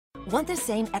Want the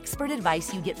same expert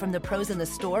advice you get from the pros in the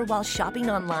store while shopping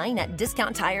online at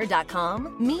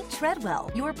DiscountTire.com? Meet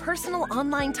Treadwell, your personal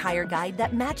online tire guide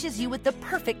that matches you with the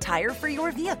perfect tire for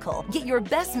your vehicle. Get your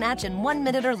best match in 1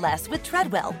 minute or less with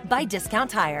Treadwell by Discount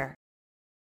Tire.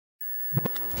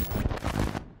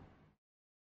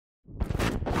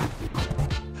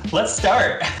 Let's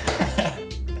start.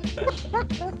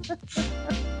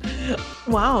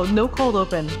 Wow, no cold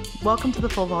open. Welcome to the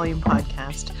Full Volume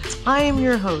Podcast. I am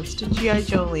your host,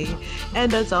 G.I.Jolie,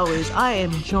 and as always, I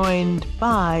am joined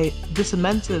by this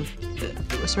immense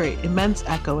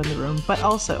echo in the room, but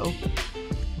also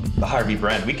Harvey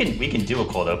Brent. We can do a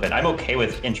cold open. I'm okay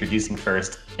with introducing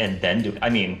first and then do. I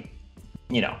mean,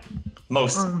 you know,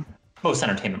 most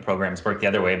entertainment programs work the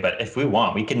other way, but if we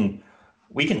want, we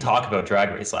can talk about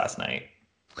Drag Race last night.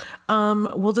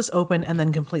 We'll just open and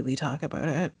then completely talk about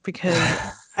it because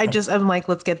I'm like,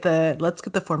 let's get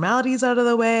the formalities out of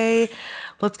the way.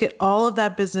 Let's get all of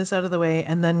that business out of the way.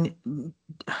 And then,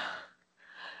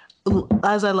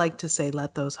 as I like to say,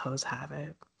 let those hoes have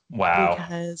it. Wow.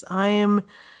 Because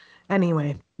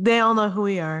anyway, they all know who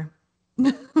we are.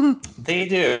 They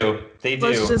do.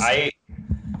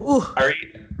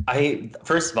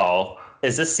 First of all,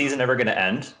 is this season ever going to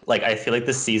end? Like, I feel like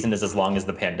this season is as long as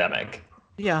the pandemic.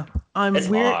 Yeah,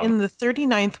 we're in the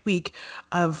 39th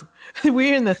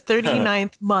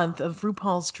month of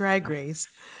RuPaul's Drag Race.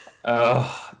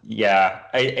 Oh, yeah.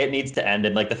 It needs to end.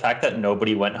 And like the fact that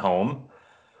nobody went home.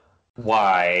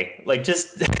 Why? Like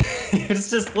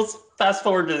let's fast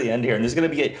forward to the end here. And there's going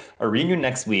to be a reunion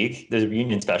next week. There's a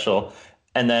reunion special.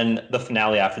 And then the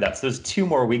finale after that. So there's 2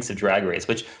 more weeks of Drag Race,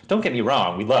 which don't get me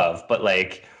wrong, we love, but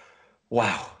like,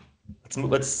 wow.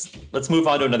 Let's move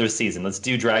on to another season. Let's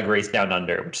do Drag Race Down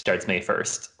Under, which starts May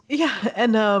 1st. Yeah,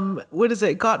 and what is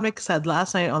it? Gottmik said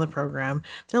last night on the program.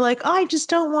 They're like, I just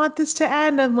don't want this to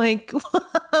end. I'm like,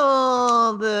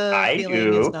 well,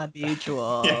 feeling is not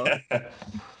mutual.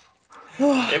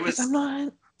 Yeah.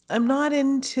 I'm not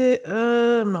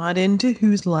into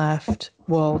who's left.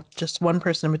 Well, just one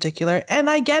person in particular, and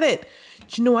I get it.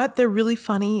 Do you know what? They're really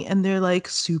funny and they're like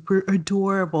super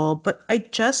adorable, but I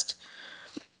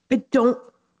don't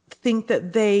think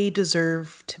that they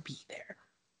deserve to be there.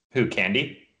 Who,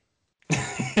 Candy?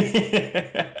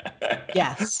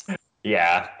 Yes.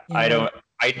 Yeah. I don't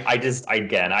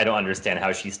understand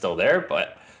how she's still there,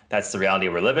 but that's the reality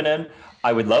we're living in.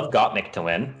 I would love Gottmik to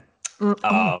win.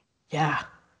 Yeah.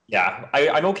 Yeah.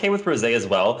 I'm okay with Rosé as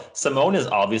well. Simone is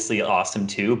obviously awesome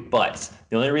too, but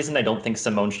the only reason I don't think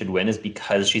Simone should win is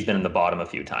because she's been in the bottom a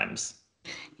few times.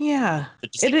 Yeah.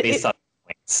 Based on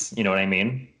points, you know what I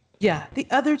mean? Yeah, the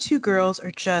other 2 girls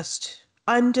are just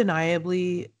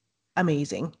undeniably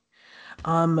amazing.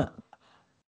 I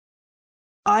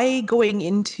going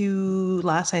into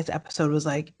last night's episode was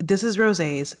like, this is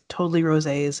Rosé's, totally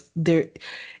Rosé's.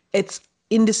 It's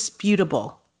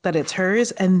indisputable that it's hers.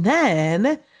 And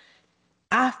then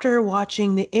after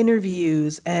watching the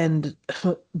interviews and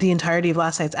the entirety of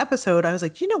last night's episode, I was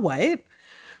like, you know what?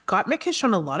 Gottmik has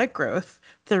shown a lot of growth.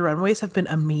 The runways have been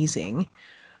amazing.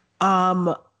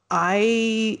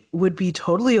 I would be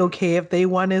totally okay if they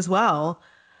won as well.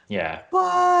 Yeah.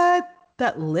 But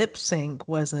that lip sync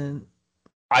wasn't.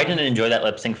 I didn't enjoy that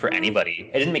lip sync for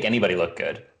anybody. It didn't make anybody look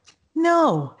good.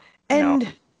 No.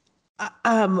 And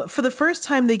for the first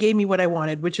time, they gave me what I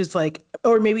wanted, which is like,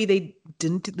 or maybe they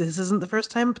didn't. This isn't the first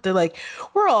time, but they're like,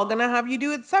 we're all going to have you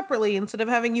do it separately instead of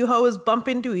having you hoes bump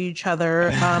into each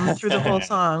other through the whole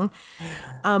song.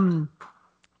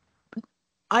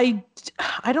 I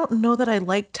don't know that I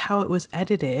liked how it was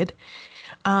edited.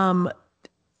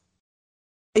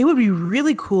 It would be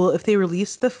really cool if they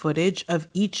released the footage of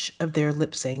each of their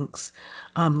lip syncs,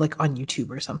 like on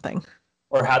YouTube or something.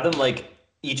 Or have them like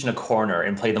each in a corner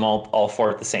and play them all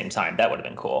 4 at the same time. That would have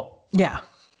been cool. Yeah.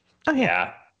 Oh yeah.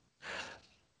 Yeah.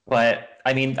 But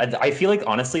I mean, I feel like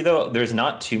honestly though, there's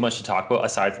not too much to talk about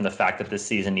aside from the fact that this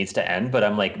season needs to end. But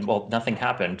I'm like, well, nothing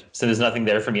happened. So there's nothing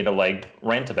there for me to like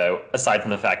rant about aside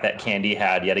from the fact that Candy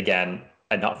had yet again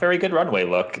a not very good runway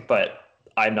look, but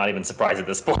I'm not even surprised at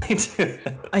this point.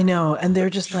 I know. And they're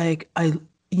just like,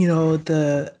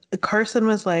 the Carson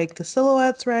was like, the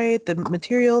silhouette's right. The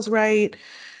material's right.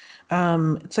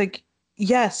 It's like,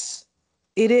 yes,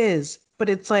 it is. But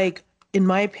it's like, in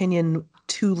my opinion,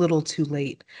 too little too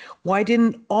late. Why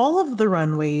didn't all of the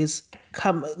runways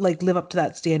live up to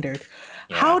that standard?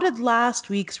 Yeah. How did last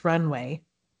week's runway,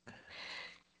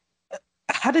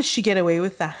 how does she get away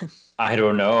with that? I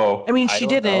don't know. I mean, she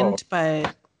didn't,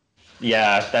 but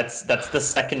yeah, that's the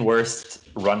second worst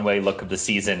runway look of the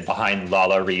season behind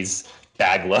Lala Ree's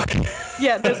bag look.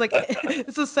 Yeah, there's like,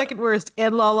 it's the second worst,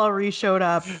 and Lala Ree showed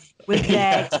up with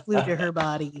bags glued to her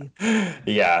body.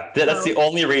 Yeah, that's the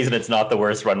only reason it's not the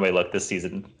worst runway look this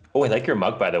season. Oh, I like your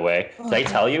mug, by the way. Did I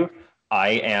tell you?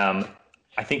 I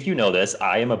think you know this.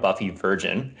 I am a Buffy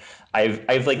virgin.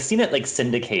 I've like seen it like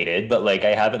syndicated, but like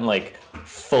I haven't like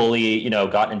fully,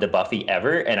 gotten into Buffy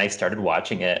ever. And I started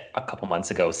watching it a couple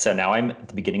months ago. So now I'm at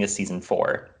the beginning of season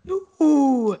 4.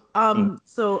 Ooh,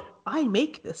 so I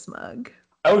make this mug.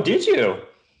 Oh, did you?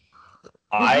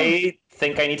 I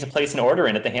think I need to place an order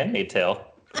in at the Handmaid's Tale.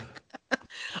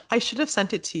 I should have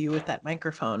sent it to you with that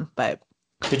microphone, but...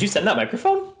 Did you send that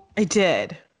microphone? I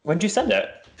did. When did you send it?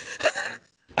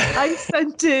 I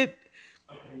sent it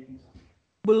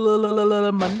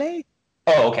Monday.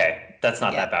 Oh, okay. That's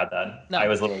not that bad then. No. I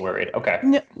was a little worried. Okay.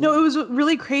 No, it was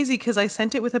really crazy because I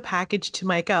sent it with a package to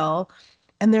Michael,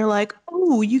 and they're like,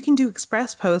 oh, you can do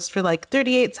express post for like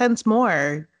 38 cents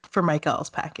more for Michael's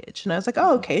package. And I was like,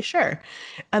 oh, okay, sure.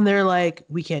 And they're like,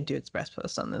 we can't do express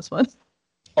post on this one.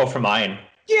 Oh, for mine?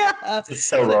 Yeah. It's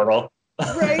so rural.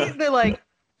 Right? They're like,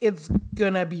 it's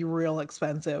gonna be real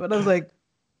expensive. And I was like,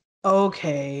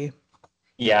 okay.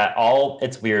 Yeah,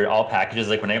 it's weird. All packages,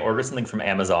 like when I order something from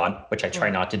Amazon, which I try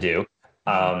not to do,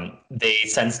 they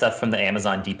send stuff from the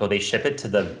Amazon depot. They ship it to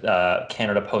the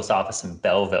Canada Post Office in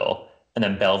Belleville, and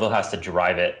then Belleville has to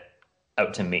drive it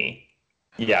out to me.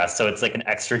 Yeah, so it's like an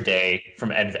extra day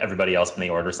from everybody else when they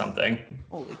order something.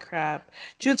 Holy crap.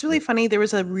 Dude, it's really funny. There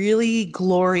was a really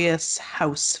glorious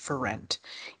house for rent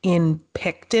in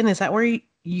Picton. Is that where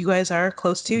you guys are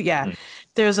close to? Yeah. Mm-hmm.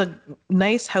 There's a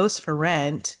nice house for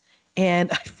rent,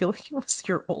 and I feel like it was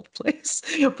your old place.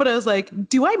 But I was like,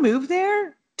 do I move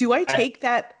there? Do I take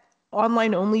that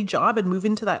online-only job and move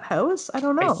into that house? I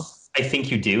don't know. I think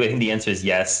you do. I think the answer is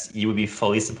yes. You would be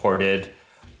fully supported.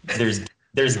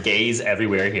 There's gays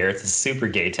everywhere here. It's a super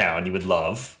gay town you would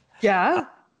love. Yeah.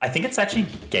 I think it's actually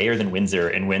gayer than Windsor,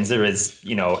 and Windsor is,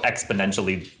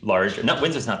 exponentially larger.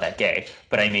 Windsor's not that gay,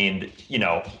 but I mean,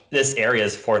 this area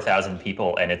is 4,000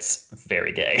 people, and it's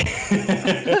very gay.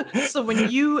 So when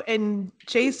you and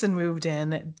Jason moved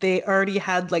in, they'd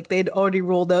already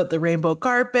rolled out the rainbow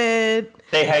carpet.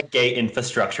 They had gay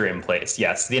infrastructure in place.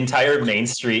 Yes, the entire main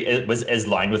street is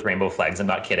lined with rainbow flags. I'm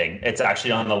not kidding. It's actually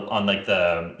on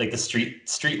the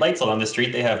street lights along the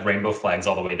street. They have rainbow flags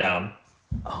all the way down.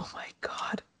 Oh my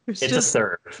God. It's a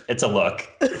serve. It's a look.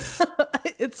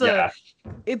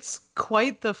 It's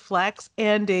quite the flex,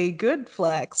 and a good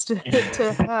flex to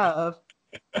have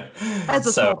as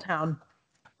a small town.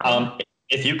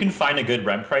 If you can find a good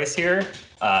rent price here,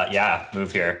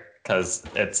 move here because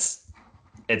it's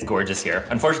gorgeous here.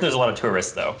 Unfortunately, there's a lot of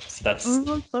tourists though, so that's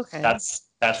okay.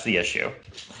 That's the issue.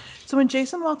 So when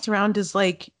Jason walks around, does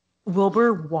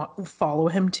Wilbur follow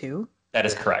him too? That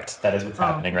is correct. That is what's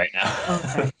happening right now.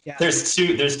 Okay. Yeah. There's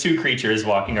two creatures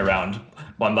walking around,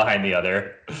 one behind the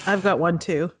other. I've got one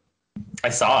too. I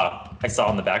saw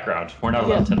in the background. We're not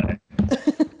alone today.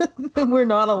 We're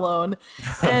not alone.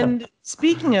 And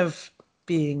speaking of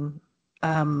being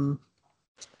not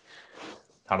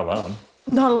alone.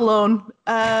 Not alone.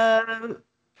 Oh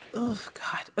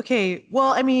God. Okay.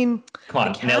 Well, I mean, come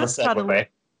on, nail the segue.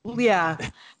 Yeah,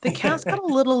 the cast got a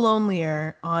little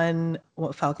lonelier on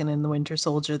Falcon and the Winter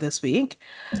Soldier this week.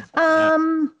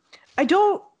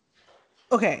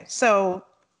 Okay, so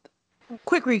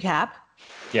quick recap.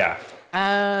 Yeah.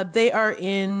 They are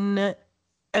in.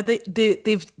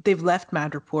 They've left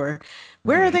Madripoor.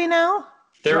 Where are they now?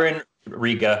 They're in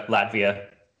Riga, Latvia.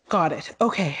 Got it.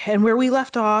 Okay, and where we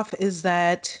left off is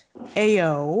that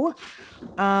AO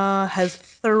has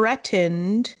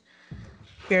threatened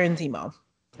Baron Zemo.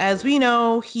 As we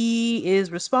know, he is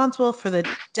responsible for the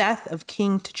death of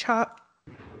King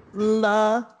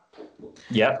T'Challa.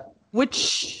 Yep.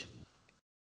 Which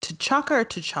T'Chaka or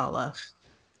T'Challa?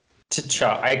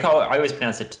 T'Challa. I always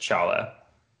pronounce it T'Challa.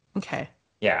 Okay.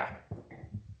 Yeah.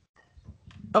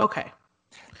 Okay.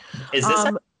 Is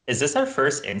this our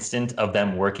first instant of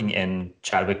them working in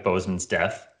Chadwick Boseman's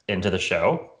death into the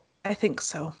show? I think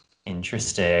so.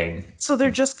 Interesting. So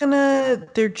they're just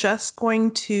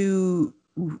going to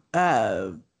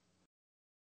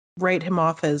write him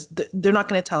off as they're not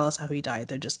going to tell us how he died.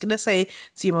 They're just going to say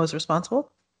Zemo is responsible.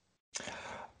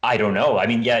 I don't know. I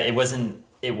mean, yeah, it wasn't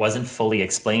fully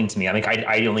explained to me. I mean,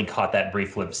 I only caught that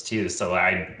brief glimpse too. So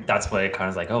that's why it kind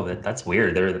of was like, oh, that's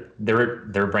weird.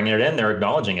 They're bringing it in. They're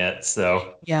acknowledging it.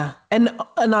 So yeah. And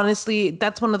honestly,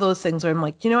 that's one of those things where I'm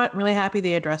like, you know what? I'm really happy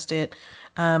they addressed it.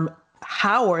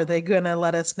 How are they going to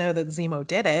let us know that Zemo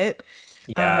did it?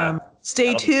 Yeah.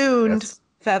 Stay tuned,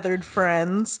 feathered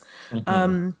friends.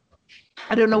 Mm-hmm.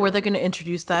 I don't know where they're going to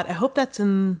introduce that. I hope it's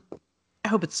soon.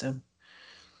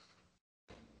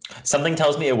 Something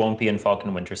tells me it won't be in Falcon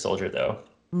and Winter Soldier, though.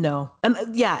 No. And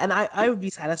and I would be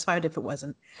satisfied if it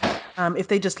wasn't. If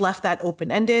they just left that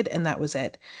open-ended and that was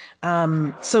it.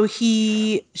 So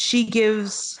she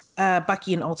gives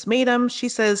Bucky an ultimatum. She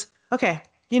says, okay,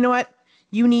 you know what?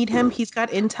 You need him. He's got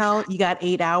intel. You got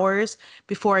 8 hours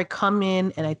before I come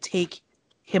in and I take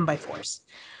him by force.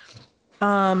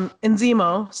 And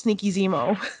Zemo, sneaky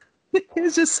Zemo,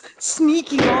 is just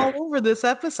sneaking all over this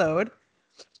episode.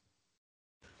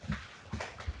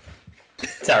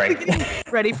 Sorry.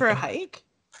 Ready for a hike?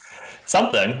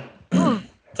 Something.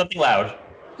 Something loud.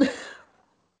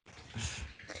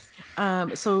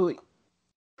 That's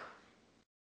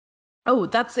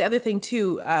the other thing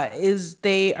too, is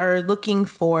they are looking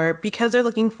for, because they're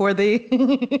looking for the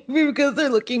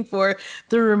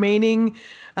remaining,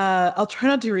 I'll try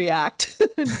not to react.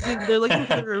 They're looking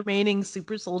for the remaining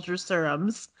super soldier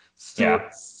serums.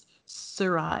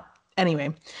 Surat.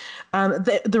 Anyway,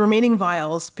 the remaining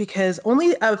vials, because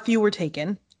only a few were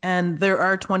taken, and there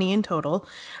are 20 in total.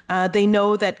 They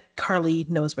know that Carly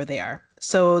knows where they are.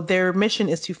 So their mission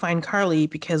is to find Carly,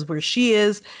 because where she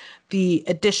is, the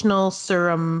additional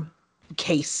serum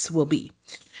case will be.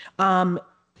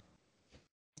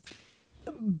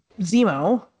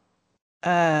 Zemo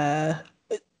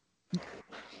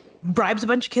bribes a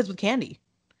bunch of kids with candy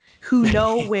who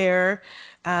know where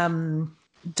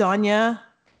Danya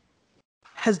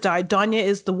has died. Danya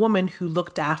is the woman who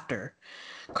looked after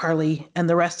Carly and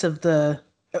the rest of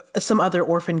some other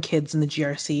orphan kids in the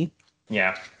GRC.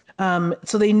 Yeah.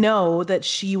 So they know that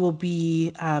she will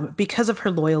be, because of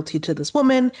her loyalty to this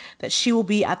woman, that she will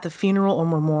be at the funeral or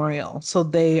memorial. So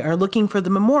they are looking for the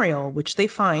memorial, which they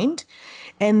find,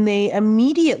 and they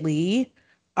immediately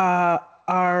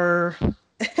are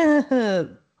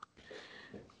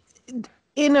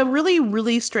in a really,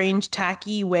 really strange,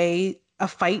 tacky way. A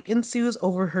fight ensues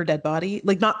over her dead body.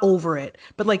 Like, not over it,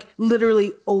 but like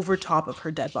literally over top of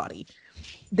her dead body.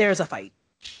 There's a fight.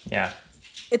 Yeah.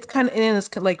 It's kind of, and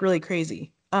it's like really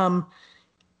crazy.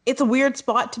 It's a weird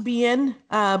spot to be in,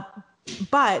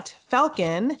 but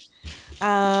Falcon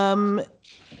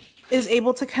is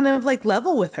able to kind of like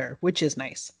level with her, which is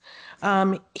nice.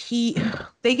 They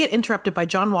get interrupted by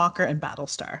John Walker and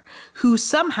Battlestar, who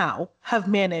somehow have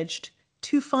managed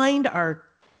to find our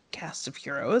cast of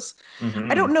heroes.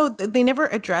 Mm-hmm. I don't know, they never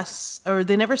address, or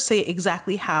they never say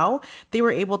exactly how they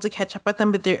were able to catch up with them,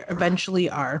 but they eventually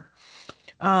are.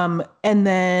 And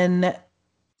then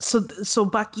so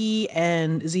Bucky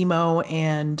and Zemo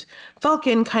and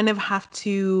Falcon kind of have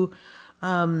to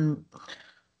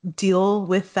deal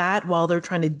with that while they're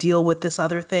trying to deal with this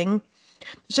other thing.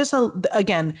 It's just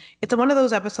it's one of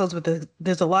those episodes where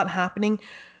there's a lot happening,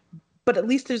 but at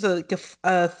least there's a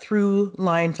through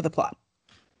line for the plot.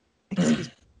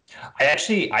 Excuse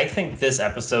me. I think this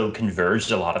episode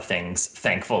converged a lot of things,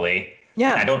 thankfully.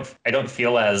 Yeah. And I don't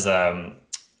feel as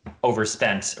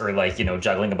overspent or like,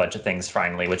 juggling a bunch of things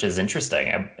finally, which is interesting.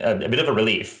 A bit of a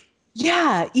relief.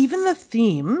 Yeah, even the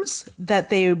themes that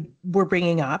they were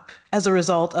bringing up as a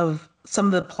result of some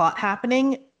of the plot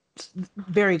happening,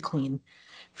 very clean,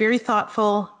 very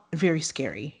thoughtful, very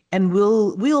scary. And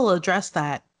we'll address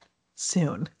that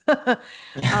soon. But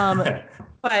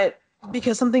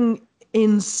because something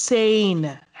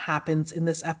insane happens in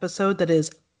this episode that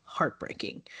is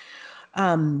heartbreaking.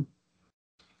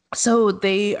 So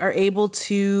they are able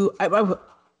to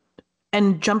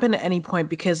and jump in at any point,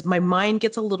 because my mind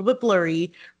gets a little bit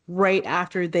blurry right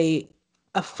after a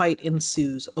fight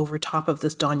ensues over top of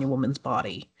this Danya woman's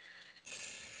body.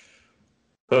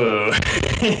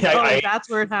 That's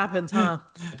where it happens, huh?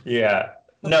 Yeah.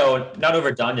 No, not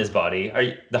over Danya's body.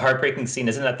 The heartbreaking scene,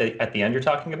 isn't that at the end you're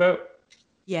talking about?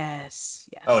 Yes.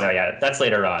 Oh no, yeah, that's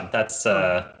later on. That's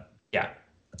yeah.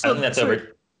 So, I think that's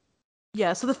over.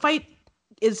 Yeah, so the fight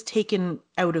is taken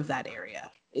out of that area.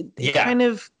 It kind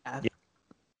of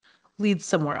leads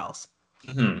somewhere else.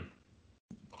 Mm-hmm.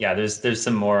 Yeah, there's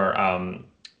some more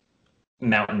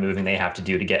mountain moving they have to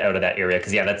do to get out of that area,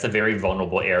 because that's a very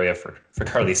vulnerable area for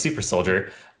Carly's super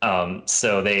soldier.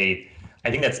 So I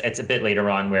think it's a bit later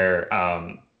on where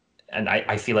and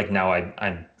I feel like now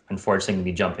I'm unfortunately going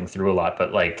to be jumping through a lot,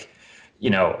 but like,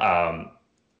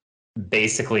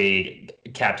 basically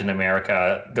Captain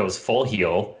America goes full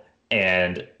heel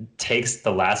and takes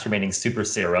the last remaining super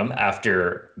serum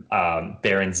after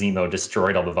Baron Zemo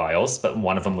destroyed all the vials, but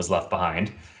one of them was left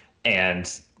behind.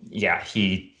 And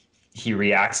he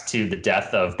reacts to the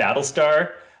death of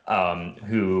Battlestar,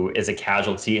 who is a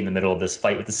casualty in the middle of this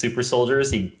fight with the super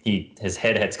soldiers. His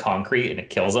head hits concrete and it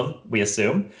kills him, we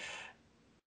assume.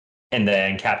 And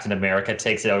then Captain America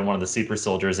takes it out on one of the super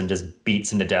soldiers and just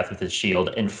beats him to death with his shield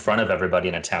in front of everybody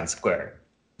in a town square.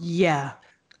 Yeah.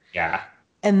 Yeah.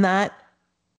 And that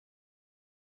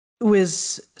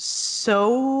was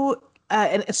so,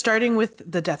 and starting with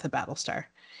the death of Battlestar,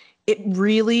 it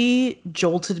really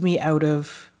jolted me out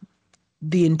of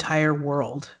the entire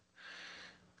world.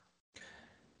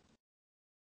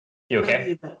 You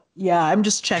okay? Yeah, I'm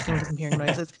just checking because I'm hearing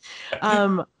noises.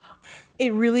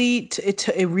 It really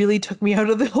it really took me out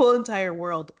of the whole entire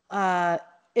world.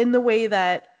 In the way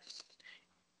that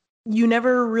you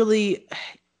never really,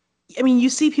 I mean, you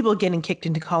see people getting kicked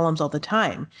into columns all the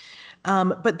time,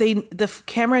 but the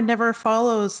camera never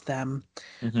follows them,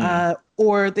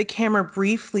 or the camera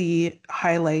briefly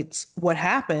highlights what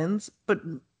happens, but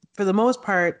for the most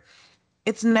part,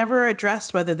 it's never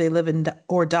addressed whether they live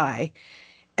or die.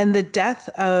 And the death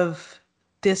of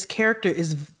this character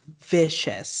is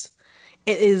vicious.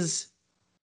 It is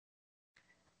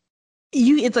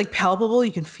it's like palpable,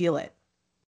 you can feel it.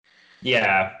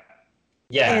 Yeah.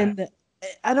 Yeah. And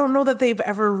I don't know that they've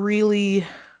ever really,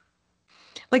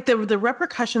 like, the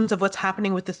repercussions of what's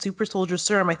happening with the super soldier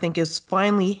serum, I think, is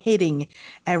finally hitting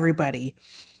everybody.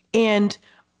 And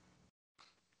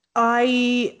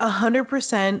I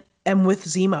 100% am with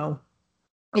Zemo.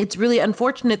 It's really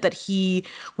unfortunate that he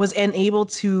was unable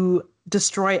to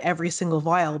destroy every single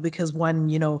vial because one,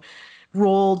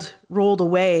 rolled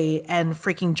away and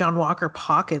freaking John Walker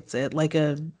pockets it like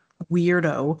a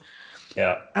weirdo.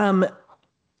 Yeah.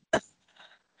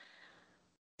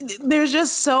 There's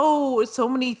just so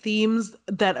many themes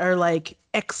that are like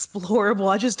explorable.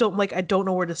 I don't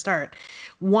know where to start.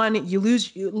 One, you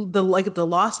lose the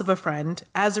loss of a friend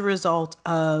as a result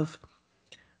of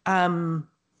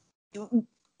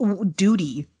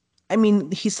duty. I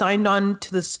mean, he signed on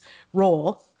to this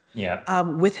role Yeah.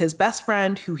 with his best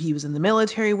friend who he was in the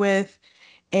military with,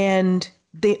 and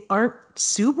they aren't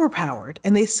super powered,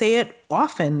 and they say it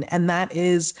often, and that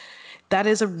is a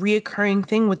reoccurring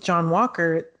thing with John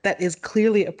Walker that is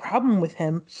clearly a problem with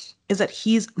him, is that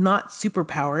he's not super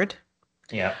powered.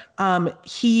 Yeah.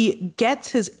 He gets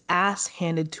his ass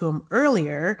handed to him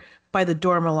earlier by the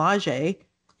Dora Milaje,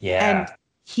 Yeah. and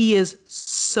he is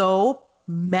so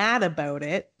mad about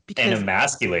it because, And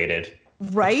emasculated.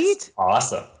 right? That's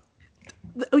awesome.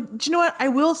 Do you know what? I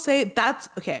will say that's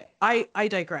okay. I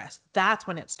digress. That's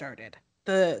when it started.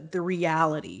 The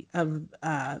reality of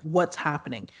what's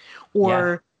happening,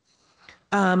 or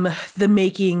the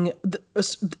making.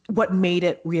 What made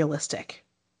it realistic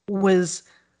was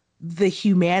the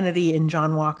humanity in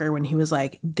John Walker when he was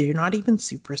like, "They're not even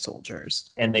super soldiers."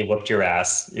 And they whooped your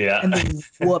ass. Yeah. And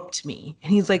they whooped me.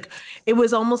 And he's like, it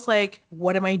was almost like,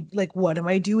 what am I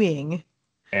doing?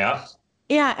 Yeah.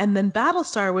 Yeah. And then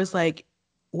Battlestar was like,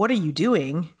 what are you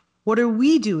doing? What are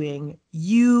we doing?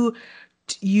 You've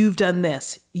done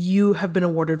this. You have been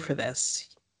awarded for this,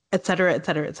 et cetera, et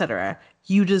cetera, et cetera.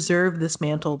 You deserve this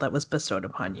mantle that was bestowed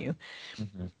upon you.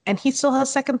 Mm-hmm. And he still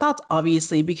has second thoughts,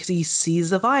 obviously, because he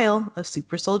sees a vial of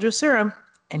super soldier serum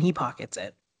and he pockets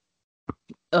it.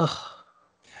 Ugh.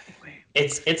 Anyway.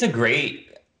 It's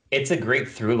a great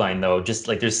through line though. Just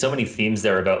like there's so many themes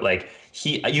there about like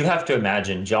you have to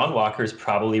imagine John Walker's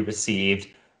probably received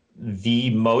the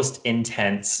most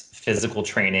intense physical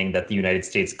training that the United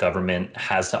States government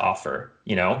has to offer,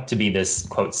 to be this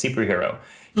quote superhero.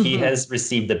 He has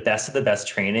received the best of the best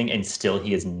training and still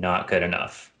he is not good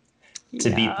enough to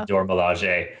beat the Dora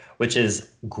Milaje, which is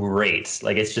great.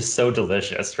 Like it's just so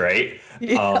delicious, right?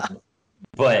 Yeah.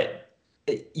 But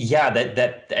yeah,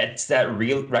 that's that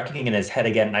real reckoning in his head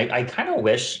again. I kind of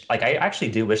wish, like, I actually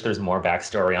do wish there's more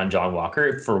backstory on John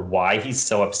Walker for why he's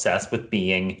so obsessed with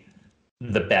being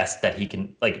the best that he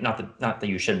can. Like, not that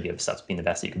you shouldn't be obsessed with being the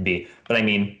best that you can be, but I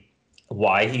mean,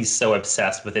 why he's so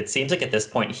obsessed with it. Seems like at this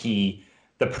point the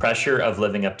pressure of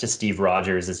living up to Steve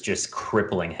Rogers is just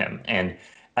crippling him, and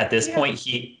at this point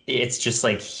it's just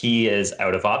like he is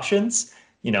out of options.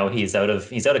 He's out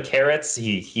of carrots.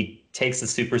 He takes the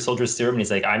super soldier serum and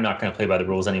he's like, I'm not going to play by the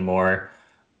rules anymore.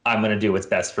 I'm going to do what's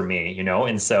best for me,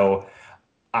 And so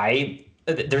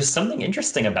there's something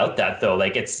interesting about that though.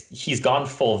 Like he's gone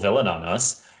full villain on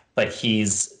us, but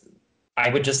I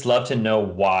would just love to know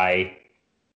what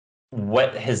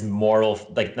his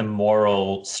the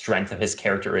moral strength of his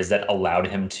character is that allowed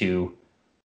him to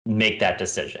make that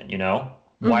decision,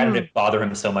 Why did it bother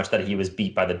him so much that he was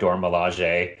beat by the Dora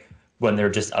Milaje when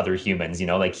they're just other humans,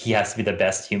 like he has to be the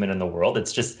best human in the world.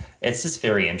 It's just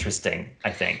very interesting,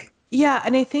 I think. Yeah.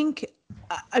 And I think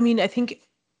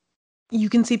you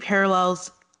can see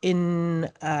parallels in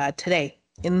today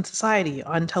in society,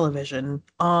 on television,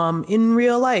 in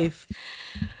real life.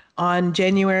 On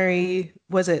January,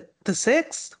 was it the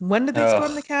 6th? When did they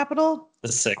storm the Capitol? The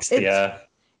 6th, yeah.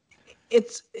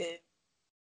 It's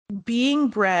being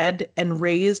bred and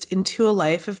raised into a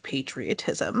life of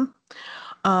patriotism.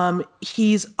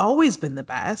 He's always been the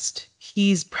best.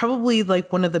 He's probably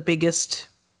like one of the biggest,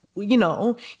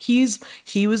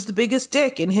 he was the biggest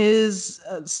dick in his,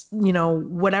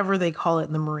 whatever they call it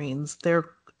in the Marines, their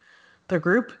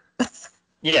group.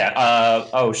 Yeah.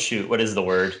 Oh shoot. What is the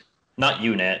word? Not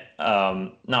unit.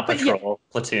 Not But yeah, patrol.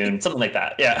 Platoon. Something like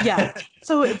that. Yeah. yeah.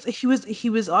 So he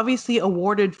was obviously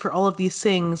awarded for all of these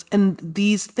things, and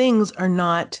these things are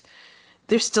not.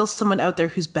 There's still someone out there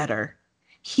who's better.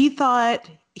 He thought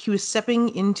he was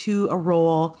stepping into a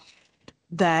role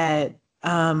that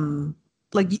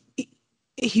like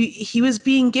he was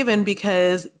being given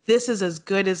because this is as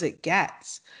good as it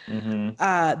gets.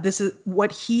 This is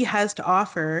what he has to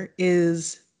offer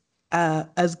is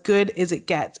as good as it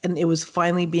gets, and it was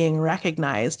finally being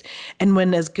recognized. And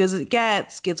when as good as it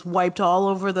gets wiped all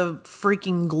over the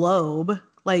freaking globe,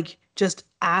 like just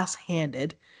ass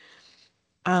handed.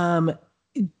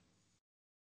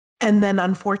 And then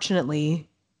unfortunately,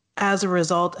 as a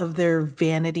result of their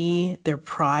vanity, their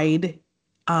pride,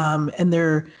 and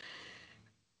their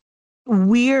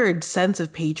weird sense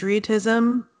of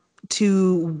patriotism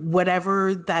to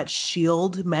whatever that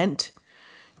shield meant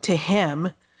to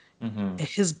him,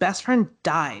 his best friend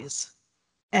dies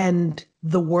and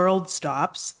the world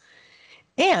stops.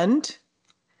 And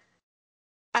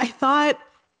I thought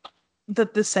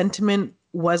that the sentiment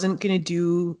wasn't going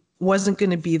to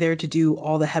be there to do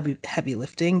all the heavy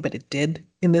lifting, but it did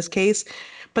in this case.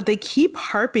 But they keep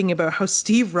harping about how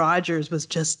Steve Rogers was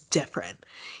just different.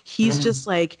 He's just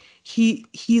like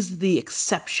he's the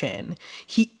exception.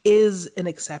 He is an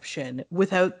exception.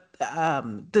 Without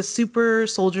the super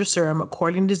soldier serum,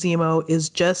 according to Zemo, is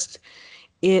just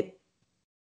it.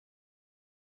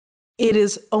 It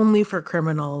is only for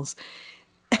criminals.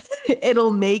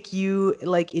 It'll make you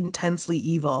like intensely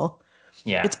evil.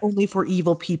 Yeah. It's only for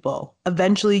evil people.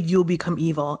 Eventually, you'll become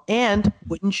evil. And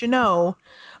wouldn't you know,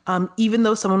 even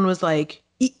though someone was like,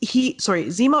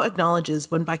 Zemo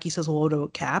acknowledges when Bucky says hello to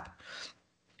Cap,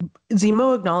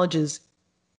 Zemo acknowledges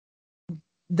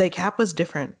that Cap was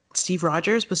different. Steve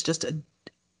Rogers was just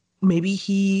maybe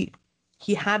he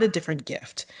had a different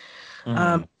gift.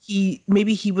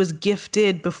 Maybe he was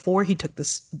gifted before he took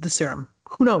the serum.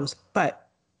 Who knows? But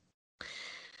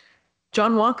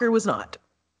John Walker was not.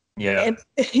 Yeah.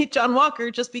 And John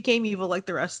Walker just became evil like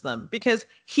the rest of them because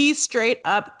he straight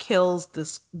up kills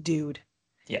this dude.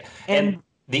 Yeah. And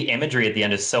the imagery at the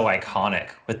end is so iconic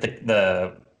with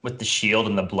the shield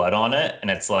and the blood on it. And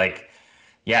it's like,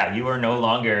 yeah, you are no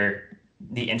longer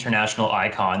the international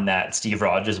icon that Steve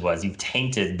Rogers was. You've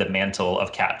tainted the mantle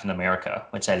of Captain America,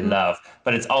 which I love.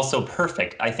 But it's also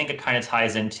perfect. I think it kind of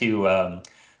ties into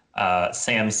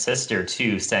Sam's sister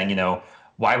too, saying,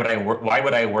 why would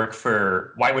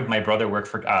my brother work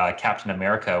for Captain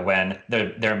America when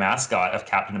their mascot of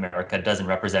Captain America doesn't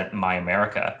represent my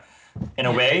America? In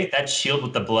a way, that shield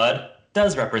with the blood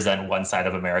does represent one side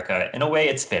of America. In a way,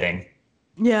 it's fitting.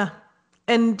 Yeah.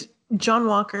 And John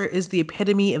Walker is the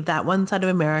epitome of that one side of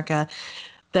America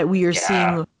that we are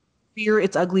seeing rear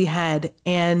its ugly head.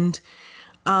 And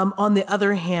on the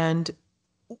other hand,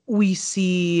 we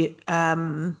see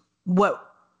what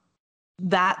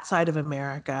that side of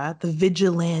America, the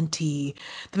vigilantism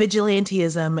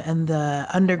and the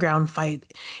underground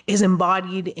fight is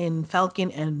embodied in Falcon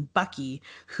and Bucky,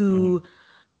 who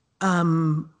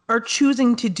are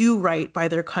choosing to do right by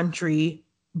their country,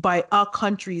 by a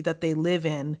country that they live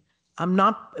in,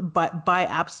 not by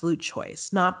absolute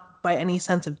choice, not by any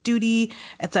sense of duty,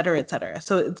 et cetera, et cetera.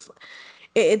 So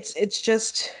it's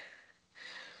just,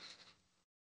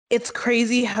 it's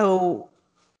crazy how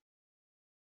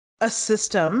a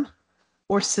system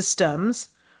or systems,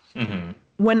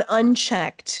 when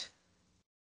unchecked,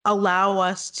 allow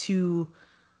us to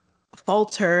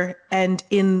falter. And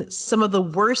in some of the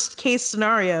worst case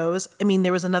scenarios, I mean,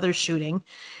 there was another shooting,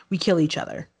 we kill each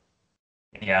other.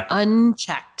 Yeah.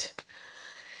 Unchecked.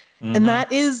 And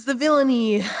that is the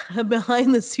villainy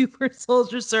behind the super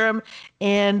soldier serum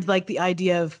and like the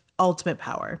idea of ultimate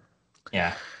power.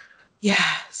 Yeah. Yeah.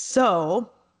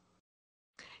 So,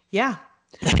 yeah.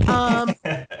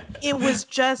 It was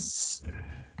just,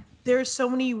 there's so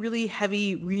many really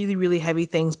heavy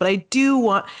things, but I do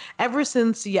want, ever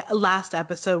since last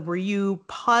episode where you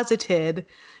posited,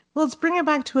 well, let's bring it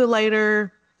back to a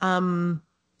lighter,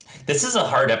 This is a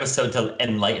hard episode to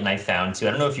enlighten, I found too.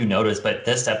 I don't know if you noticed, but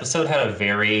this episode had a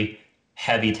very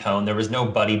heavy tone. There was no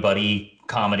buddy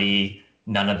comedy,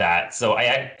 none of that. So I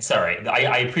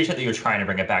appreciate that you're trying to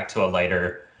bring it back to a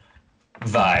lighter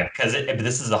vibe, because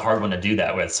this is a hard one to do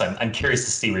that with. So I'm curious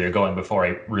to see where you're going before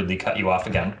I rudely cut you off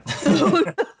again. No,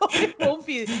 it won't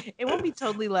be. It won't be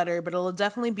totally letter, but it'll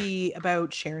definitely be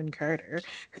about Sharon Carter,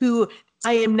 who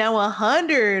I am now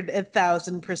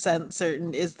 100,000%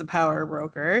 certain is the power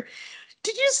broker.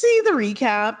 Did you see the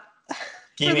recap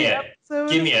Give for me the it.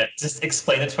 episode? Give me it. Just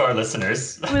explain it to our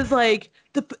listeners. It was like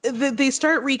they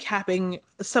start recapping.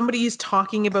 Somebody's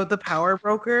talking about the power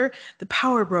broker. The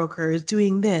power broker is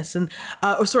doing this, and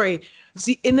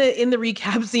in the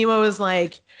recap, Zemo is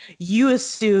like, "You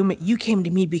assume you came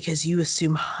to me because you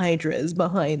assume Hydra is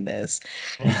behind this,"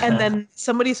 and then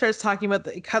somebody starts talking about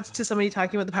it cuts to somebody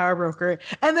talking about the power broker,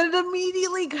 and then it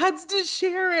immediately cuts to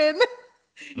Sharon,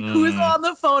 who is on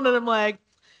the phone, and I'm like,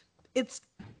 it's.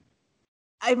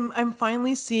 I'm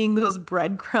finally seeing those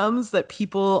breadcrumbs that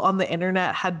people on the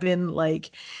internet had been like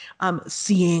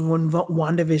seeing when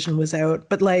WandaVision was out,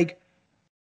 but like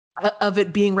of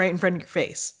it being right in front of your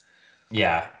face.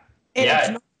 Yeah. And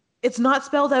Yeah. it's not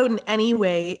spelled out in any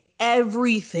way.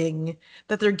 Everything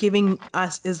that they're giving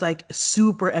us is like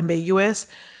super ambiguous,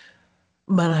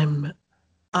 but I'm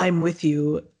with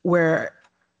you where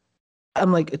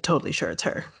I'm like totally sure it's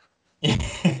her.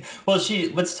 Well,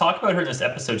 let's talk about her in this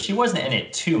episode. She wasn't in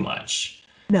it too much.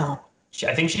 No.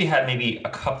 I think she had maybe a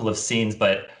couple of scenes,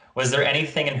 but was there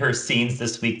anything in her scenes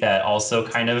this week that also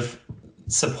kind of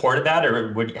supported that,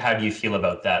 or how do you feel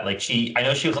about that? Like I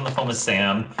know she was on the phone with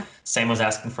Sam. Sam was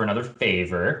asking for another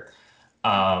favor.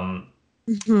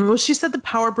 Well, she said the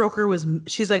power broker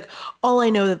she's like, all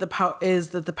I know that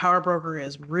the power broker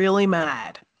is really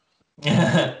mad.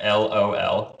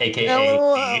 LOL,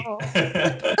 aka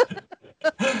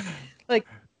Like,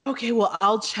 okay, well,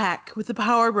 I'll check with the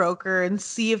power broker and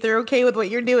see if they're okay with what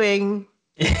you're doing.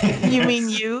 You mean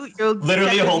you? You'll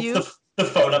literally holds the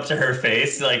phone up to her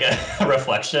face like a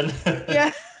reflection.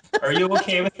 Yeah. Are you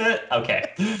okay with it?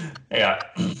 Okay. Yeah.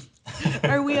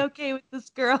 Are we okay with this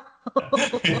girl?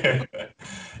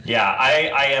 Yeah,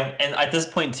 I am. And at this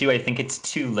point, too, I think it's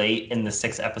too late in the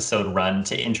 6-episode run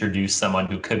to introduce someone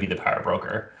who could be the power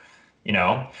broker. You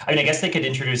know? I mean, I guess they could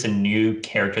introduce a new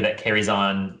character that carries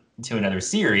on to another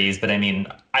series, but I mean,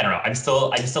 I don't know. I'm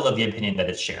still of the opinion that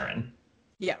it's Sharon.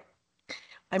 Yeah.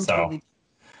 Totally.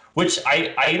 Which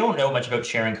I don't know much about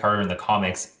Sharon Carter in the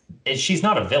comics. She's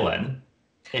not a villain.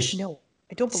 No,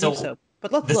 I don't believe so.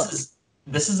 But let's look.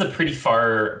 This is a pretty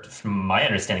far, from my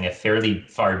understanding, a fairly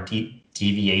far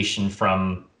deviation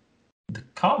from the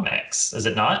comics, is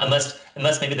it not?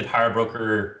 Unless maybe the power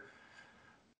broker.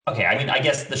 Okay, I mean, I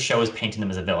guess the show is painting them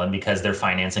as a villain because they're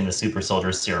financing the super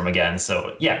soldier serum again.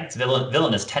 So yeah, it's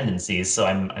villainous tendencies. So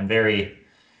I'm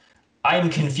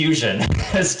confusion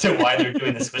as to why they're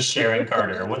doing this with Sharon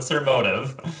Carter. What's their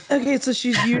motive? Okay, so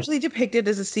she's usually depicted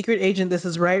as a secret agent. This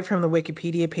is right from the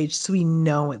Wikipedia page, so we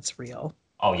know it's real.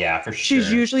 Oh, yeah, for sure.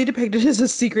 She's usually depicted as a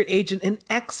secret agent, an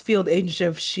ex-field agent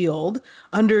of S.H.I.E.L.D.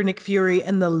 under Nick Fury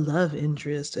and the love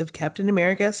interest of Captain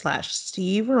America /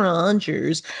 Steve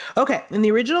Rogers. Okay, in the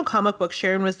original comic book,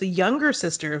 Sharon was the younger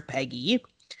sister of Peggy.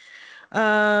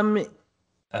 But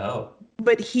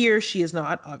here she is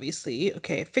not, obviously.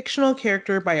 Okay, fictional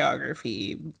character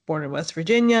biography. Born in West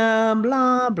Virginia,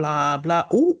 blah, blah, blah.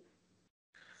 Ooh.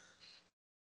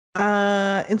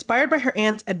 Inspired by her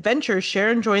aunt's adventures,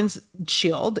 Sharon joins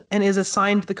S.H.I.E.L.D. and is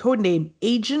assigned the codename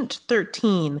Agent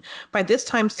 13. By this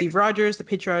time, Steve Rogers, the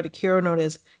patriotic hero known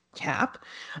as Cap,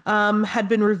 had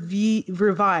been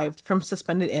revived from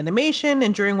suspended animation,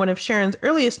 and during one of Sharon's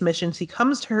earliest missions, he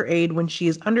comes to her aid when she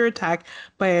is under attack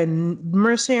by a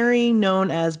mercenary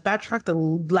known as Batroc the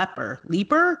Leaper?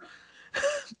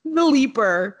 The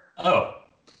Leaper. Oh.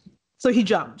 So he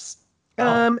jumps.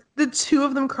 The two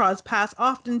of them cross paths,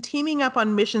 often teaming up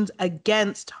on missions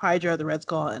against Hydra, the Red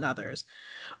Skull, and others.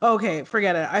 Okay,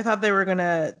 forget it. I thought they were going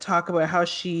to talk about how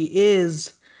she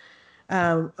is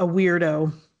a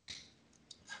weirdo.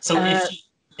 So if she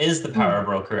is the power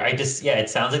broker, it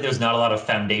sounds like there's not a lot of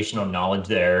foundational knowledge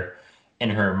there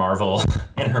in her Marvel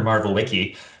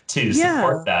wiki to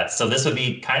support that. So this would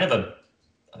be kind of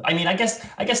I guess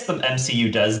the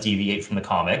MCU does deviate from the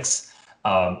comics.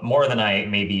 More than I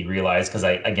maybe realize, because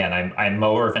I'm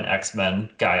more of an X-Men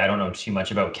guy. I don't know too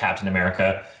much about Captain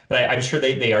America, but I'm sure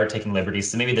they are taking liberties.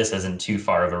 So maybe this isn't too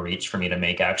far of a reach for me to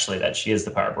make, actually, that she is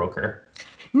the power broker.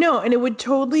 No, and it would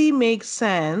totally make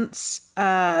sense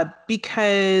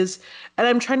because, and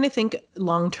I'm trying to think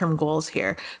long-term goals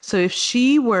here. So if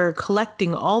she were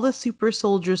collecting all the super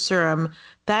soldier serum,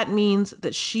 that means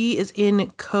that she is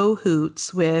in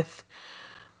cahoots with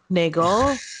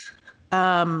Nagel.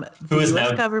 Who is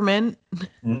now government?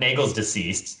 Nagel's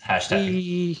deceased.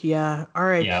 Hashtag. Yeah,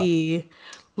 R.I.P.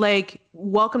 Like,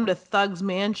 welcome to Thug's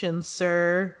Mansion,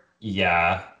 sir.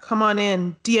 Yeah. Come on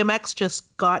in. DMX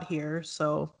just got here,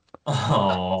 so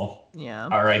Oh, yeah.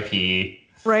 R.I.P.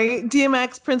 Right?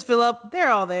 DMX, Prince Philip, they're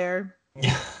all there.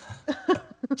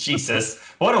 Jesus,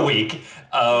 what a week.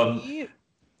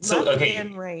 So Left okay,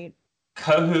 and right.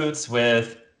 cahoots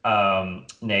with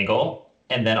Nagel,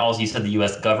 and then also you said the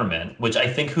U.S. government, which I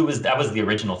think that was the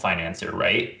original financier,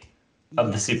 right?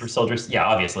 Of the super Yes. soldiers. Yeah,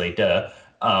 obviously, duh.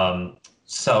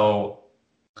 So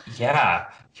yeah,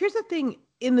 Here's the thing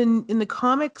in the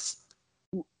comics,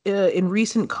 in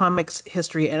recent comics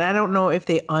history, and I don't know if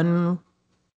they unretconned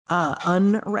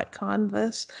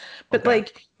this, but okay.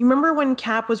 like, you remember when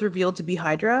Cap was revealed to be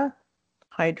Hydra,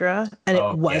 and it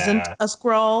Oh wasn't yeah. a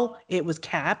Skrull, it was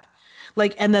Cap,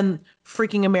 like, and then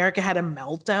freaking America had a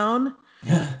meltdown.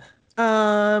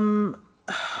 Um,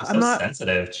 You're I'm so not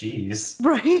sensitive. Jeez.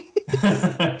 right.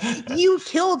 You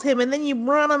killed him, and then you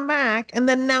brought him back, and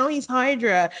then now he's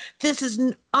Hydra. This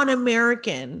is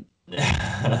un-American.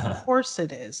 Of course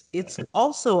it is. It's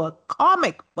also a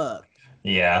comic book.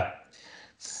 Yeah,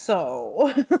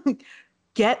 So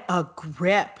get a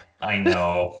grip. I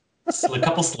know. A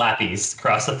couple slappies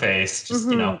across the face.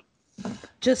 Hmm.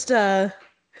 Just a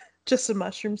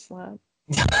mushroom slap.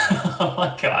 Oh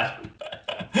my God.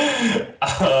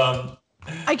 Um,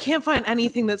 I can't find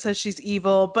anything that says she's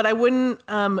evil, but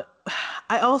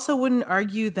I also wouldn't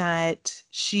argue that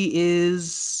she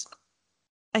is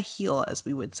a heel, as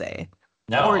we would say,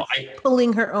 or no,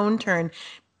 pulling her own turn.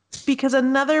 Because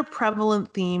another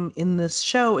prevalent theme in this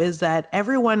show is that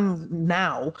everyone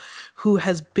now who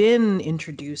has been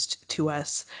introduced to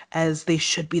us as they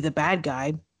should be the bad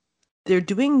guy, they're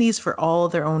doing these for all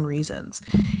their own reasons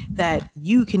that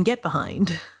you can get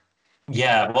behind.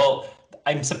 yeah, well,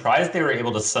 I'm surprised they were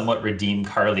able to somewhat redeem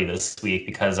Carly this week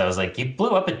because I was like, you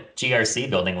blew up a GRC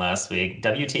building last week,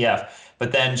 WTF.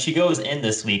 But then she goes in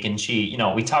this week and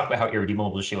we talked about how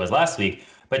irredeemable she was last week,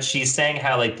 but she's saying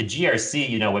how like the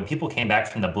GRC, when people came back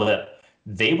from the blip,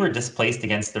 they were displaced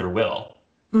against their will.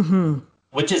 Mm-hmm.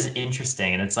 Which is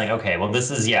interesting. And it's like, okay, well,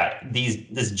 this is,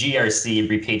 this GRC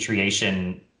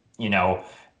repatriation,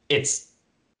 it's,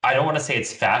 I don't want to say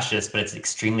it's fascist, but it's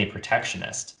extremely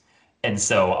protectionist. And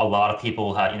so a lot of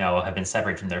people have been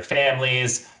separated from their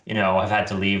families, have had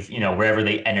to leave, wherever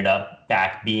they ended up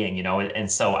back being,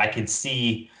 and so I could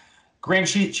see, Grant,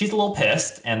 she's a little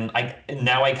pissed, and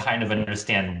now I kind of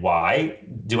understand why.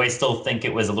 Do I still think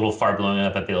it was a little far blowing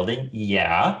up a building?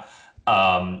 Yeah.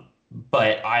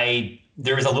 But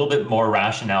there was a little bit more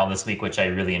rationale this week, which I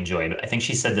really enjoyed. I think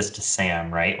she said this to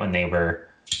Sam, right? When they're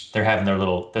having their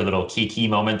little kiki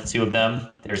moment, the two of them.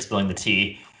 They're spilling the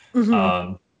tea.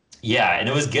 Mm-hmm. Yeah, and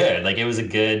it was good. Like it was a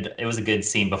good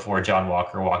scene before John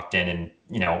Walker walked in and,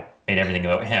 made everything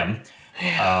about him.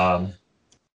 Um,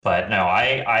 but no,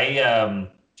 I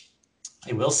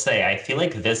will say I feel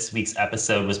like this week's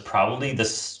episode was probably the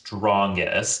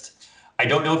strongest. I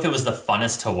don't know if it was the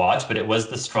funnest to watch, but it was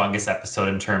the strongest episode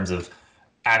in terms of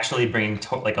actually bringing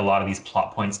like a lot of these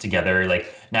plot points together.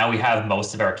 Like now we have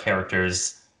most of our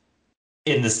characters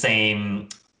in the same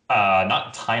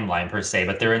not timeline per se,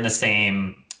 but they're in the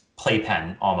same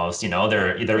playpen almost.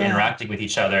 They're either interacting with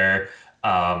each other.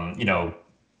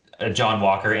 John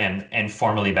Walker and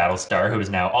formerly Battlestar, who is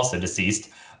now also deceased.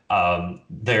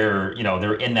 They're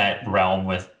in that realm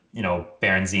with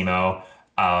Baron Zemo.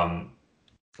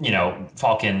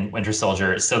 Falcon, Winter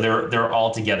Soldier. So they're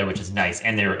all together, which is nice,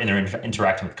 and they're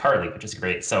interacting with Carly, which is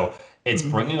great. So it's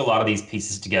bringing a lot of these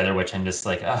pieces together, which I'm just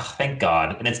like, oh, thank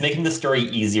God, and it's making the story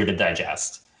easier to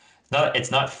digest.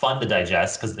 It's not fun to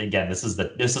digest because again, this is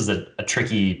a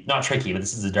tricky, not tricky, but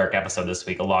this is a dark episode this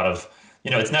week. A lot of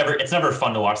it's never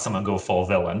fun to watch someone go full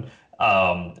villain.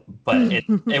 But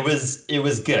it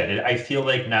was good. I feel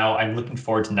like now I'm looking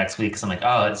forward to next week because I'm like,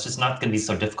 oh, it's just not going to be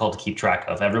so difficult to keep track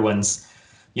of. Everyone's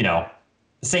the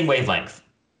same wavelength.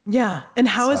 Yeah. And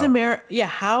how is So, America? Yeah.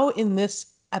 How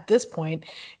at this point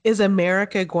is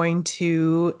America going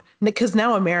to? Because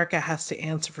now America has to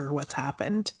answer for what's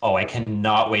happened. oh, I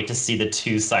cannot wait to see the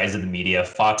two sides of the media.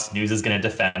 Fox News is going to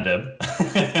defend him,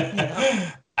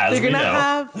 Yeah. as we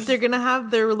know. They're gonna have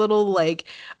their little, like,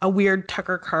 a weird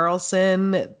Tucker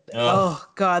Carlson. Ugh, Oh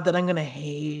God, that I'm gonna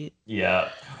hate. yeah.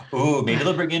 Ooh, maybe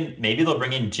they'll bring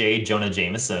in J. Jonah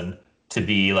Jameson to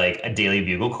be like a Daily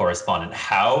Bugle correspondent.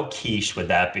 How quiche would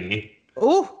that be?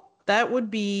 Oh, that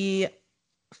would be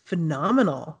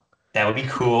phenomenal That would be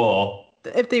cool.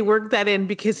 if they work that in,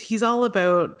 because he's all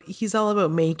about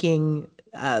making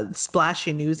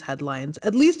splashy news headlines,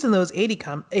 at least in those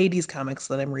 80s comics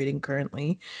that I'm reading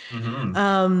currently. Hmm.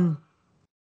 Um,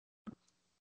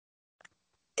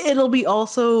 it'll be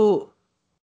also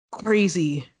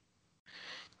crazy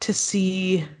to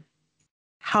see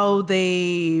how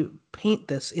they paint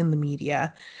this in the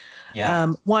media.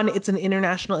 Yeah. One, it's an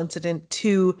international incident.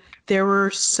 Two, there were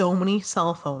so many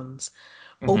cell phones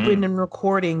open and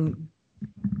recording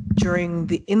during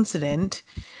the incident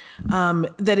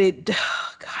that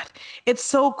God, it's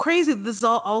so crazy. This is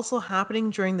all also happening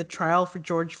during the trial for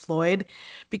George Floyd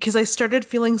because I started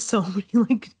feeling so many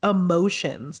like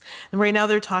emotions. And right now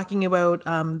they're talking about,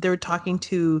 they're talking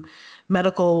to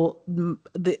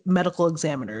the medical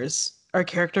examiners, our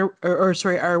character, or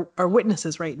sorry, our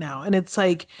witnesses right now. And it's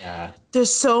like, Yeah.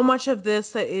 there's so much of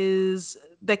this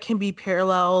that can be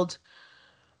paralleled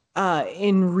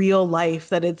in real life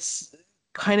that it's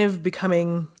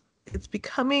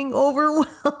becoming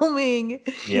overwhelming.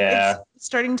 It's Yeah.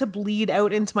 starting to bleed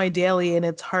out into my daily, and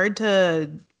it's hard to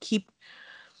keep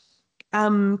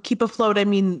afloat. I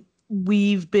mean,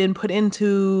 we've been put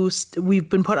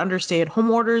under stay-at-home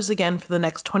orders again for the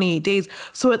next 28 days.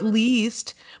 So at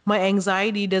least my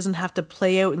anxiety doesn't have to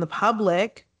play out in the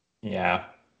public. Yeah.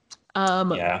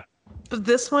 Um, Yeah. but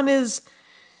this one,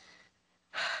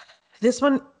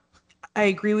 I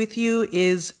agree with you,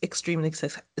 is extremely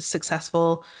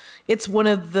successful. It's one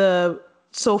of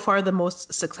so far, the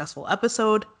most successful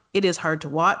episode. It is hard to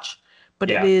watch, but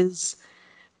it Yeah. is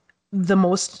the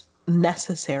most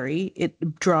necessary.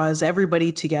 It draws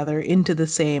everybody together into the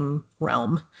same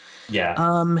realm. Yeah.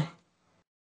 Um,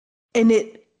 and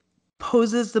it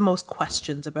poses the most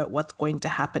questions about what's going to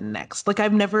happen next. Like,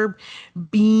 I've never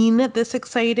been this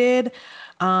excited.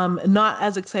 Not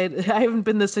as excited. I haven't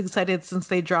been this excited since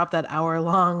they dropped that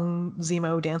hour-long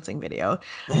Zemo dancing video.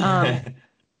 Um,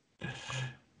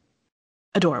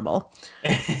 Adorable.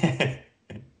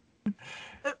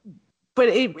 But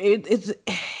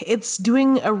it's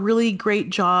doing a really great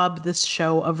job, this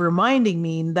show, of reminding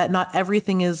me that not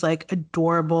everything is like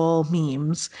adorable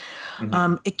memes.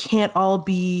 Mhm. It can't all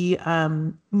be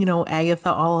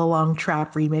Agatha all along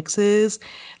trap remixes.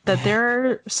 That there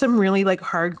are some really like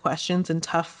hard questions and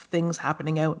tough things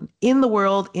happening out in the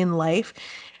world, in life,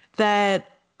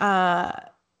 that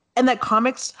and that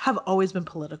comics have always been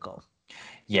political.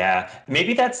 Yeah,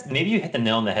 maybe you hit the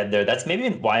nail on the head there. That's maybe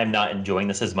why I'm not enjoying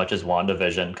this as much as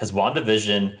WandaVision, because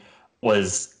WandaVision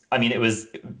was, I mean, it was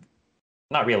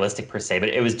not realistic per se, but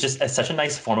it was just such a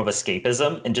nice form of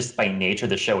escapism. And just by nature,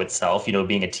 the show itself,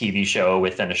 being a TV show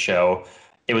within a show,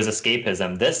 it was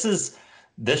escapism. This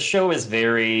show is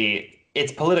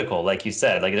it's political, like you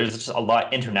said. Like there's just a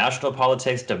lot international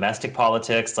politics, domestic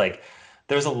politics. Like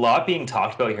there's a lot being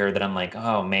talked about here that I'm like,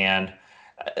 oh man.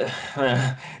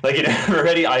 Like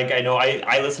already I know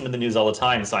I listen to the news all the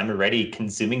time, so I'm already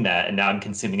consuming that, and now I'm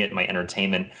consuming it in my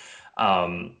entertainment.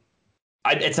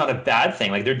 It's not a bad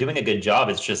thing. Like they're doing a good job.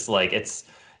 It's just like it's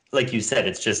like you said.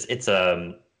 It's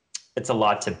a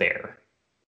lot to bear.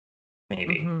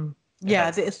 Maybe. Mm-hmm. If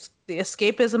Yeah, the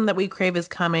escapism that we crave is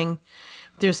coming.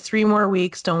 There's 3 more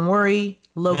weeks. Don't worry.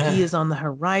 Loki is on the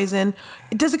horizon.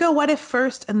 Does it go what if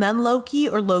first and then Loki,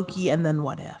 or Loki and then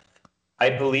what if? I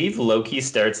believe Loki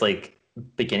starts like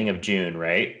beginning of June,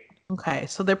 right? Okay,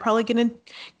 so they're probably going to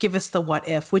give us the what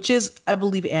if, which is, I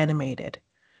believe, animated.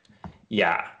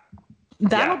 Yeah.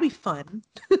 That'll Yeah. be fun.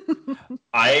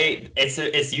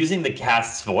 It's using the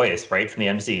cast's voice, right, from the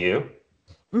MCU.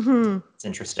 Mm-hmm. It's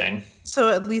interesting. So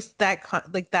at least that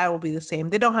will be the same.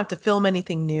 They don't have to film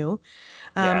anything new.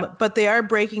 Yeah. But they are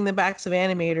breaking the backs of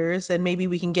animators, and maybe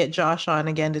we can get Josh on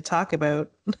again to talk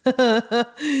about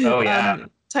Oh yeah.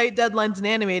 tight deadlines and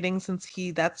animating, since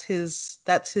that's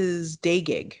his day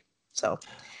gig. So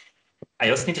I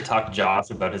also need to talk to Josh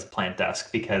about his plant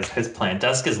desk, because his plant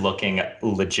desk is looking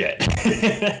legit.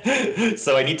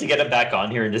 So I need to get him back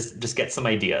on here and just get some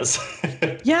ideas.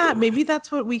 yeah, maybe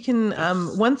that's what we can,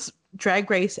 once Drag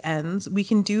Race ends, we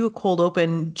can do a cold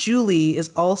open. Julie is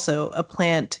also a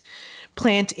plant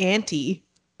auntie.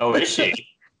 Oh, is she?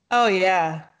 Oh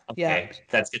yeah. Yeah. Okay,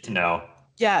 that's good to know.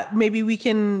 Yeah, maybe we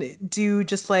can do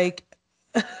just like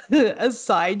a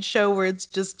sideshow where it's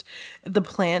just the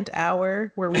plant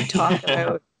hour where we talk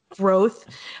about growth.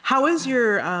 How is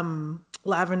your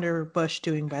lavender bush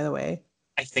doing, by the way?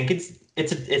 I think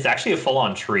it's actually a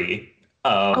full-on tree.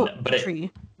 But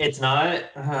Tree. it's not.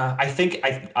 I think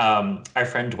our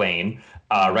friend Dwayne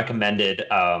recommended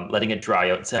letting it dry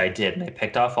out, so I did, and I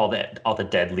picked off all the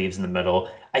dead leaves in the middle.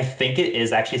 I think it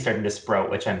is actually starting to sprout,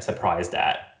 which I'm surprised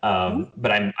at.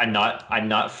 But I'm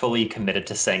not fully committed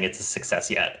to saying it's a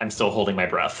success yet. I'm still holding my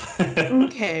breath.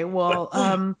 Okay, well,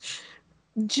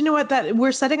 do you know what, that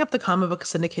we're setting up the Comic Book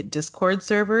Syndicate Discord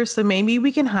server, so maybe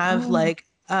we can have like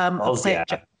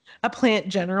a plant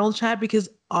general chat, because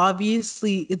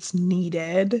obviously it's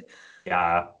needed.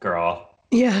 Yeah, girl.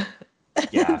 Yeah.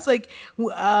 Yeah. It's like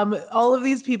all of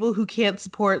these people who can't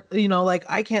support, like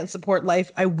I can't support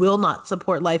life. I will not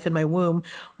support life in my womb.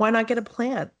 Why not get a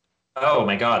plant? Oh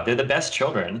my God, they're the best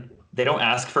children. They don't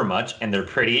ask for much and they're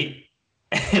pretty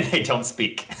and they don't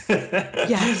speak.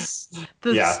 Yes.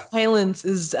 The Yeah. silence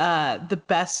is the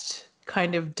best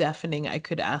kind of deafening I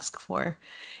could ask for.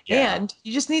 Yeah. And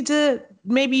you just need to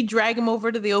maybe drag them over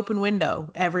to the open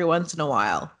window every once in a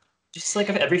while. Just like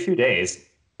every few days.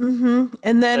 And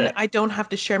then But I don't have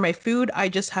to share my food. I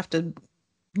just have to,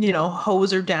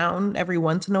 hose her down every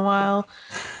once in a while.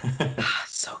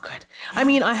 So good. I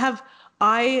mean,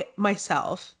 I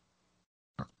myself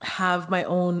have my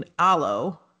own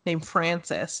aloe named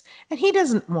Francis, and he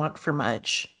doesn't want for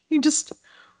much. He just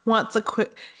wants a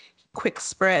quick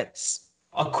spritz.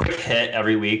 a quick hit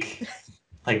every week.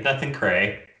 Like nothing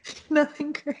cray.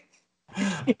 Nothing great.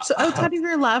 So outside of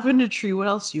your lavender tree, what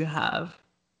else do you have?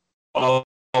 Oh,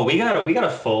 we got a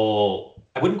full.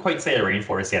 I wouldn't quite say a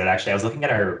rainforest yet. Actually, I was looking at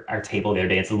our table the other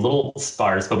day. It's a little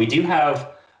sparse, but we do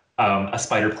have a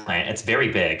spider plant. It's very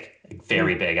big, like,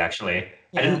 very big actually.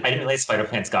 Yeah. I didn't realize spider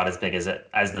plants got as big as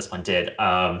this one did.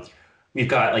 We've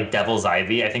got like devil's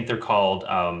ivy. I think they're called.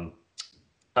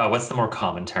 What's the more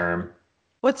common term?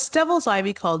 What's devil's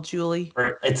ivy called, Julie?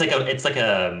 Or it's like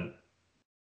a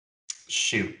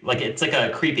shoot, like it's like a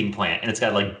creeping plant, and it's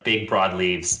got like big broad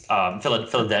leaves.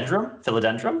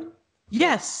 Philodendron.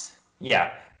 Yes,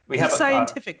 Yeah, we the have.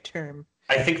 scientific term.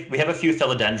 I think we have a few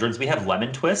philodendrons. We have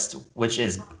lemon twist, which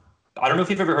is, I don't know if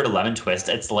you've ever heard of lemon twist.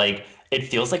 It's like, it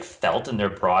feels like felt in their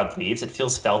broad leaves. It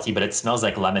feels felty, but it smells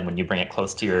like lemon when you bring it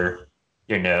close to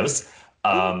your nose.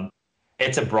 Um,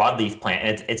 it's a broadleaf plant,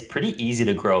 and it's pretty easy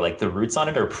to grow. Like the roots on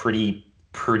it are pretty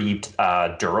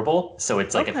durable. So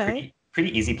it's like a Okay.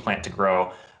 pretty easy plant to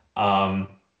grow. Um,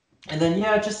 and then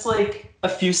yeah, just like a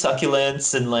few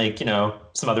succulents and like,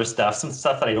 some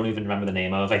stuff that I don't even remember the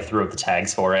name of. I threw out the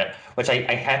tags for it, which I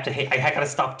gotta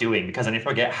stop doing because then I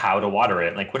forget how to water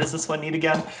it. Like, what does this one need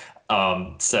again?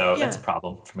 So that's Yeah. a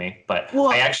problem for me. But I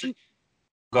Well, actually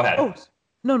go ahead. oh,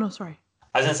 no, no, sorry.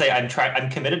 I was gonna say I'm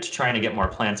committed to trying to get more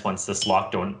plants once this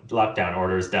lockdown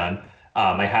order is done.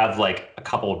 I have like a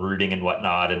couple rooting and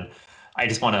whatnot, and I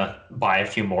just want to buy a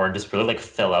few more and just really like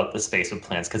fill out the space with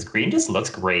plants because green just looks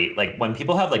great. Like when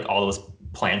people have like all those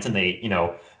plants and they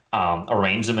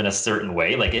arrange them in a certain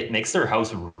way, like it makes their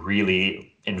house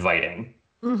really inviting.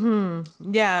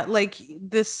 Yeah, like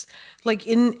this, like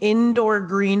in indoor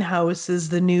greenhouse is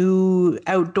the new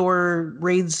outdoor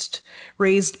raised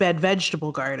bed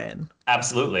vegetable garden.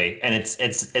 Absolutely, and it's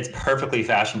perfectly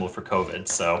fashionable for COVID.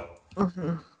 So What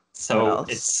it's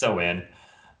else? so in.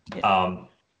 Yeah. Um,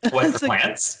 what for It's like,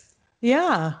 plants?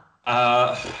 yeah.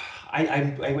 Uh,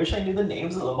 I wish I knew the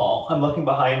names of them all. I'm looking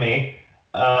behind me.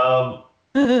 Um,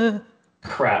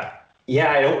 crap.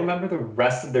 Yeah, I don't remember the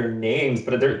rest of their names,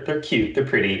 but they're cute. They're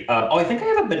pretty. I think I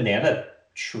have a banana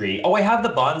tree. Oh, I have the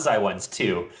bonsai ones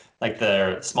too, like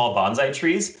the small bonsai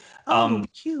trees. Oh,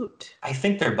 cute. I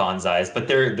think they're bonsais, but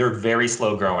they're very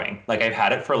slow growing. Like I've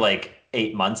had it for like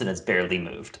 8 months and it's barely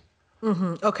moved.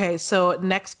 Okay, so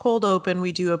next cold open,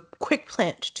 we do a quick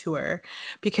plant tour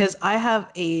because I have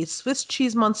a Swiss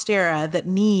cheese monstera that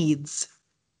needs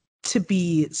to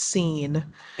be seen.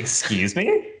 Excuse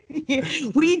me? Do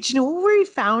you know where we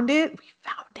found it? We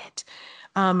found it.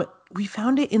 We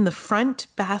found it in the front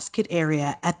basket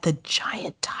area at the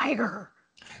Giant Tiger.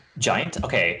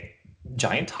 Okay,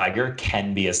 giant tiger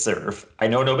can be a serve. I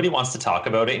know nobody wants to talk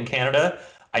about it in Canada.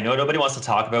 I know nobody wants to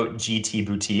talk about GT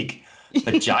Boutique,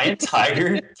 but giant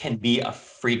tiger can be a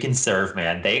freaking serve,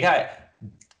 man. They got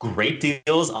great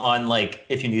deals on like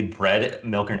if you need bread,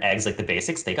 milk, and eggs, like the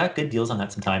basics. They got good deals on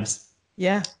that sometimes.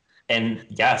 Yeah. And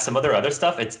yeah, some of their other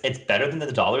stuff, it's better than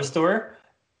the dollar store.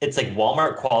 It's like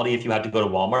Walmart quality if you have to go to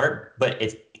Walmart, but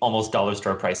it's almost dollar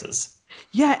store prices.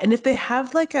 Yeah, and if they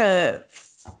have like a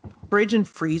fridge and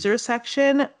freezer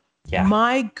section, Yeah.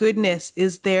 my goodness,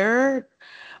 is there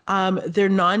their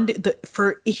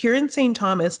for here in St.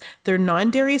 Thomas, their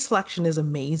non-dairy selection is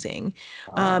amazing.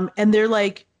 And they're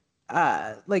like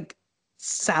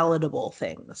saladable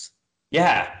things,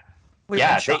 Yeah. which I'm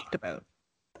Yeah. shocked about.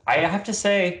 I have to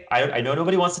say, I know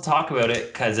nobody wants to talk about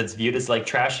it because it's viewed as like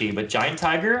trashy, but Giant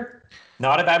Tiger,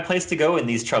 not a bad place to go in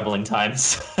these troubling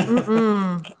times.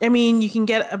 I mean, you can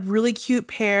get a really cute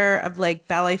pair of like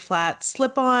ballet flat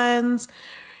slip-ons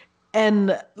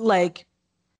and like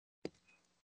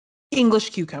English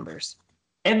cucumbers.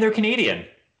 And they're Canadian,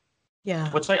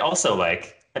 Yeah. which I also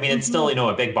like. I mean, it's still,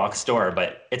 a big box store,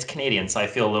 but it's Canadian, so I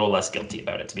feel a little less guilty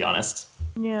about it, to be honest.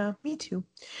 Yeah, me too.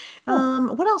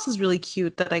 What else is really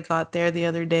cute that I got there the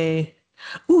other day?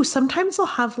 Ooh, sometimes they'll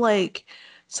have like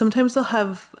Sometimes they'll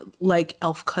have like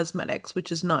elf cosmetics,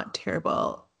 which is not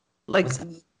terrible. Like What's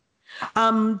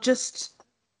that? just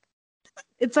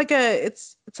it's like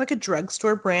a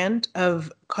drugstore brand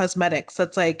of cosmetics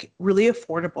that's like really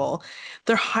affordable.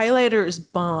 Their highlighter is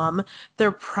bomb.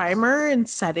 Their primer and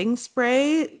setting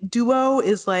spray duo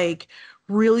is like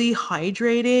really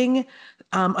hydrating.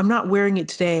 I'm not wearing it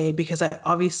today because I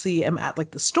obviously am at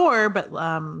like the store, but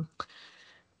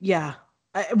yeah.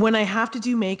 When I have to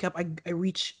do makeup, I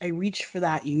reach for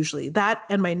that usually. That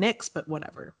and my NYX, but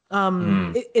whatever.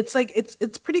 Mm. It's like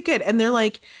it's pretty good. And they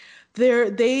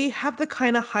have the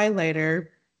kind of highlighter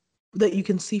that you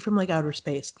can see from like outer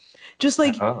space. Just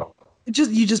like Oh.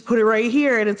 just you just put it right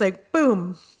here and it's like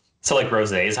boom. So like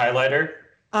Rosé's highlighter?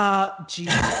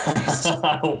 Jesus Christ.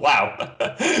 Wow.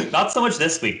 Not so much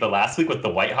this week, but last week with the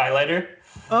white highlighter.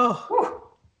 Oh, Whew,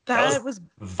 that was that was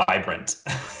vibrant.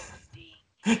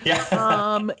 Yeah.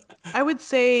 um I would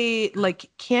say like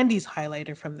Candy's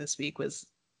highlighter from this week was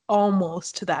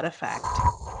almost to that effect.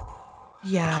 I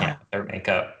can't Yeah. with her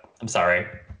makeup. I'm sorry.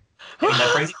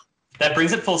 I mean, that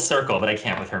brings it full circle, but I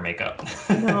can't with her makeup.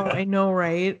 No, I know,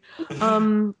 right?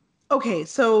 Um, okay,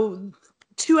 so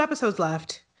 2 episodes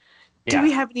left. Do we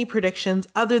Yeah. have any predictions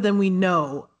other than we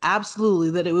know absolutely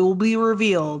that it will be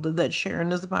revealed that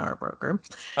Sharon is the power broker?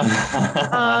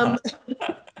 Um,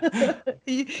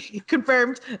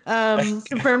 confirmed.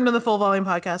 Confirmed on the Full Volume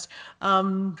podcast.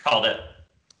 Called it.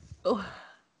 Oh,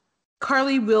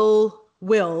 Carly will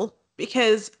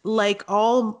because like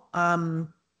all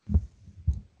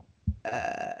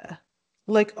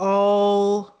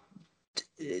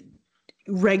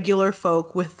regular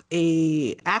folk with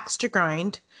a axe to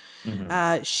grind,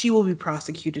 Hmm. she will be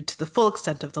prosecuted to the full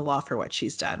extent of the law for what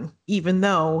she's done, even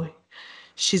though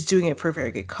she's doing it for a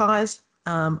very good cause.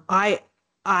 I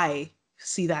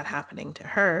see that happening to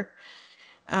her.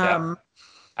 Yeah, Um,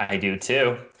 I do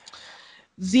too.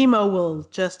 Zemo will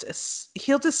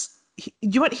he'll just you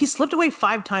know what, he slipped away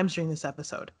 5 times during this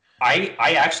episode. I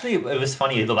actually, it was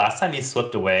funny. The last time he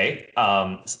slipped away.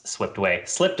 I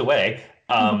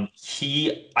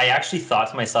actually thought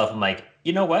to myself, I'm like,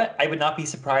 you know what? I would not be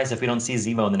surprised if we don't see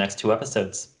Zemo in the next 2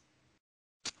 episodes.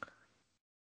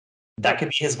 That could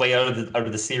be his way out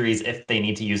of the series if they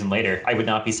need to use him later. I would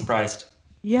not be surprised.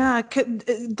 Yeah,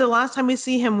 the last time we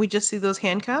see him, we just see those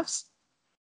handcuffs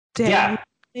Yeah,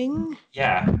 dangling.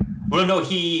 yeah. Well, no,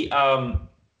 he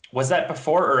was that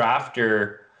before or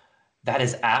after? That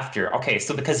is after. Okay,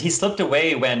 so because he slipped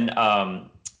away when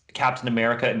Captain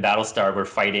America and Battlestar were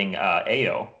fighting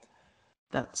Ao.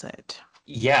 That's it.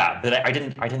 Yeah, but I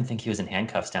didn't think he was in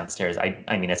handcuffs downstairs.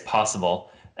 I mean, it's possible.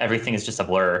 Everything is just a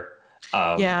blur.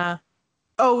 Um, Yeah.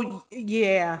 Oh,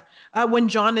 yeah. When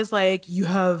John is like, you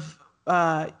have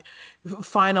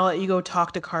fine, I'll let you go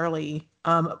talk to Carly.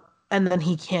 And then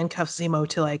he handcuffs Zemo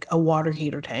to like a water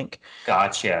heater tank.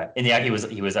 gotcha. And yeah, he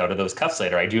was out of those cuffs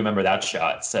later. I do remember that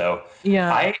shot. So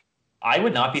Yeah. I I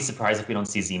would not be surprised if we don't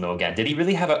see Zemo again. Did he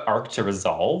really have an arc to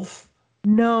resolve?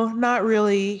 No, not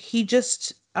really. He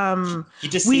just He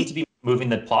just seemed to we be moving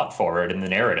the plot forward in the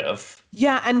narrative.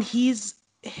 yeah, and his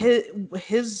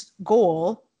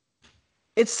goal,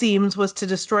 it seems, was to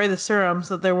destroy the serum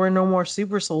so that there were no more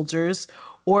super soldiers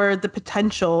or the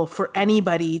potential for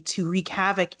anybody to wreak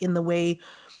havoc in the way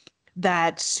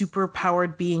that super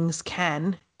powered beings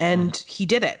can. Mhm. And he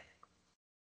did it,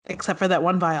 except for that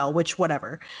one vial, which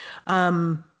whatever.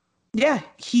 Um, yeah,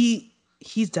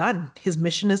 he's done. His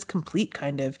mission is complete,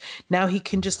 kind of. Now he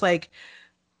can just like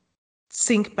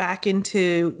sink back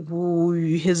into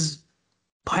his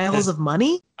piles His of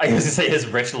money. I was gonna say his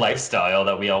rich lifestyle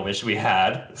that we all wish we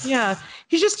had. Yeah,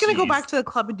 he's just gonna go back Jeez. to the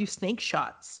club and do snake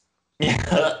shots. Yeah.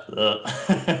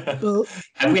 Ugh.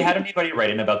 Have we had anybody write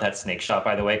in about that snake shot,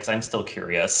 by the way? Because I'm still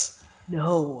curious.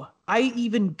 No, I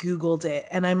even Googled it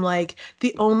and I'm like,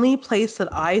 the only place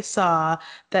that I saw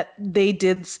that they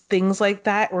did things like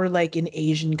that were like in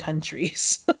Asian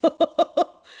countries.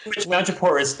 Which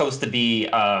Manjapur is supposed to be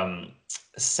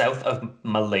south of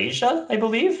Malaysia, I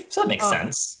believe. So that makes Oh,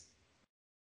 sense.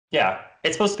 Yeah,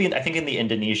 it's supposed to be, I think, in the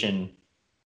Indonesian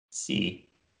Sea.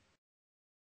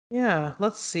 yeah,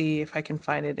 let's see if I can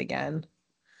find it again.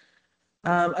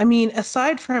 I mean,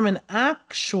 aside from an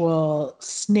actual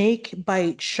snake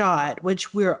bite shot,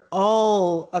 which we're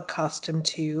all accustomed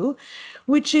to,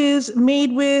 which is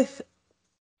made with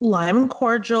lime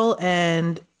cordial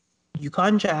and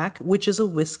Yukon Jack, which is a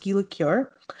whiskey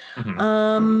liqueur. Mhm.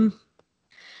 Um,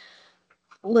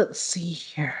 let's see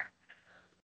here.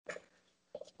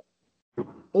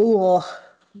 Oh,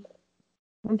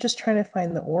 I'm just trying to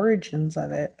find the origins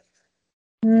of it.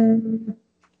 Hmm.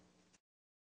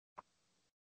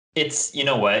 It's, you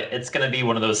know what? It's going to be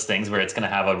one of those things where it's going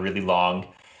to have a really long,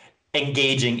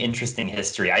 engaging, interesting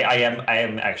history. I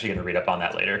am actually going to read up on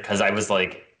that later because I was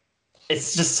like,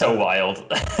 it's just so wild.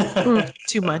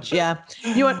 Too much. Yeah.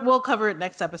 You know what? We'll cover it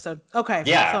next episode. Okay.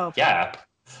 Yeah, So, yeah.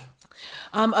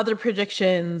 other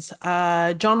predictions.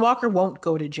 John Walker won't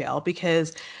go to jail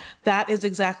because that is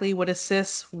exactly what a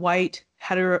cis white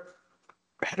hetero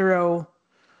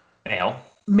Male.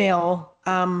 male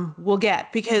will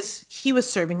get because he was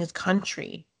serving his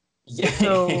country.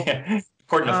 So, Yeah.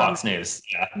 According to um, Fox News.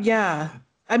 Yeah. yeah.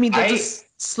 I mean, they'll I just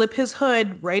slip his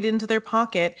hood right into their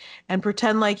pocket and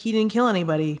pretend like he didn't kill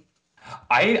anybody.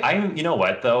 you know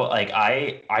what though? Like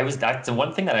that's the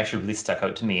one thing that actually really stuck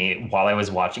out to me while I was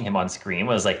watching him on screen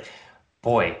was like,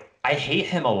 boy, I hate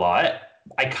him a lot.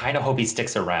 I kind of hope he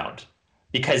sticks around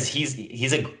because he's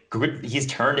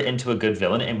turned into a good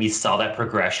villain, and we saw that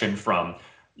progression from,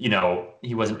 he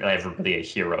wasn't really ever really a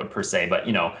hero per se, but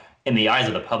in the eyes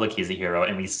of the public, he's a hero,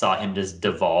 and we saw him just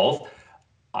devolve.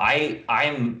 I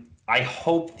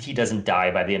hope he doesn't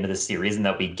die by the end of the series and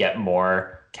that we get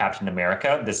more Captain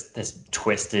America, this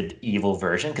twisted evil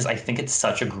version, because I think it's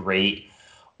such a great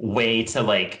way to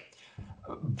like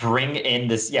bring in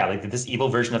this evil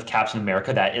version of Captain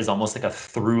America that is almost like a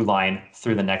through line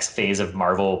through the next phase of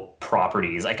Marvel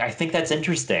properties. Like I think that's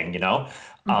interesting.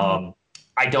 Mm-hmm.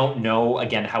 I don't know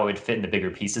again how it would fit in the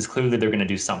bigger pieces. Clearly they're going to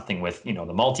do something with, the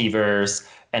multiverse,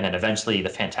 and then eventually the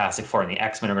Fantastic Four and the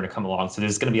X-Men are going to come along. So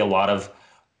there's going to be a lot of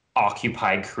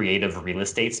occupied creative real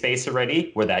estate space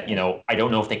already where that, I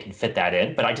don't know if they can fit that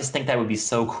in, but I just think that would be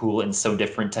so cool and so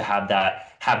different to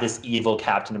have this evil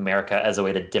Captain America as a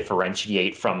way to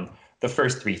differentiate from the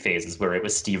first three phases where it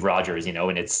was Steve Rogers,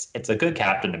 and it's a good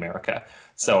Captain America.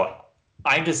 So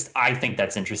I think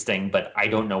that's interesting, but I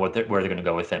don't know where they're going to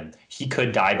go with him. He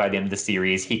could die by the end of the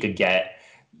series. He could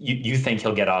you think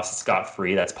he'll get off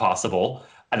scot-free. That's possible.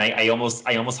 And I almost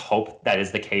hope that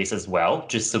is the case as well,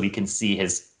 just so we can see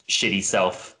his shitty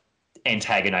self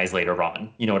antagonized later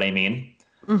on. You know what I mean?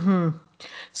 Mm-hmm.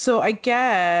 So I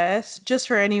guess just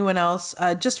for anyone else,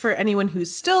 just for anyone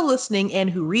who's still listening and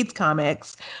who reads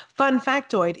comics, fun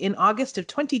factoid, in August of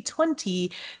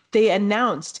 2020, they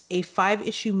announced a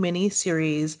 5-issue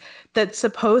miniseries that's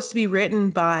supposed to be written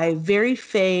by very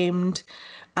famed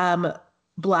um,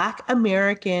 Black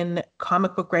American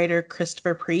comic book writer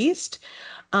Christopher Priest,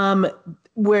 um,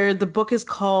 where the book is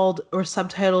called or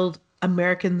subtitled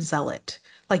American Zealot,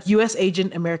 like U.S.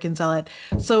 Agent American Zealot.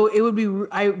 So it would be,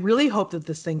 I really hope that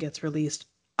this thing gets released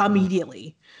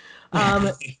immediately,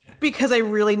 um, because I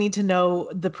really need to know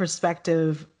the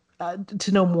perspective,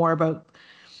 to know more about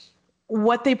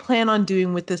what they plan on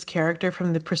doing with this character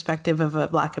from the perspective of a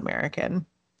Black American.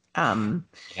 Um,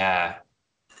 Yeah.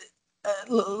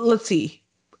 let's see.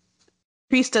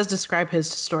 Priest does describe his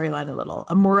storyline a little.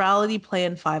 A morality play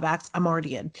in 5 acts. I'm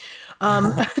already in.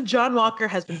 John Walker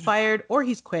has been fired or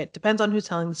he's quit, depends on who's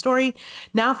telling the story.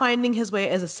 Now finding his way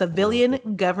as a civilian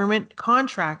government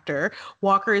contractor,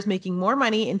 Walker is making more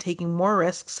money and taking more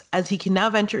risks as he can now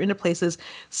venture into places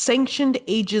sanctioned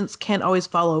agents can't always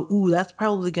follow. Ooh, that's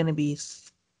probably going to be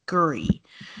scurry.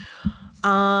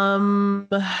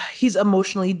 He's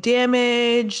emotionally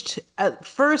damaged. At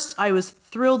first, I was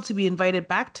thrilled to be invited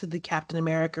back to the Captain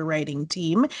America writing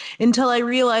team until I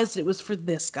realized it was for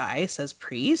this guy, says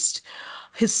Priest.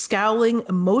 His scowling,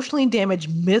 emotionally damaged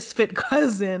misfit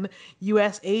cousin,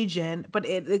 U.S. agent, but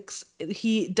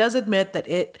he does admit that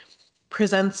it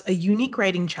presents a unique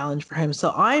writing challenge for him.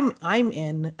 So I'm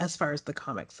in as far as the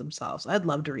comics themselves. I'd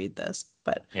love to read this,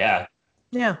 but Yeah.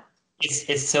 yeah.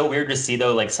 It's so weird to see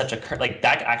though, like like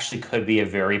that actually could be a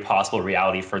very possible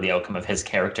reality for the outcome of his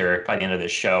character by the end of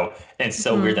this show. And it's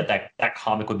so weird that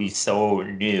comic would be so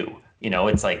new.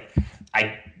 It's like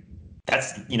I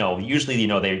that's usually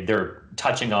they're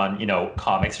touching on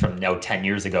comics from 10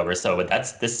 years ago or so, but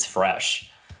this is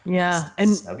fresh. Yeah,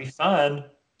 and That'd be fun.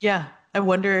 yeah, I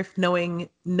wonder if knowing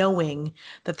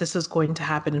that this was going to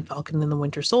happen in Falcon and the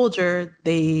Winter Soldier,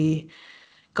 they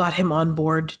got him on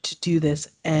board to do this,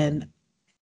 and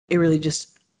it really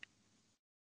just,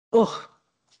 oh,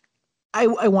 I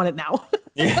want it now.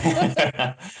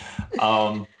 Yeah.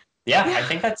 I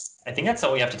think that's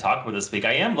all we have to talk about this week.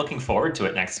 I am looking forward to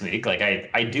it next week. Like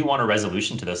I do want a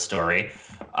resolution to this story.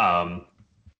 But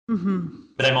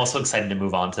I'm also excited to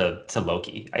move on to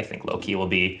Loki. I think Loki will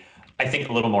be, a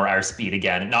little more our speed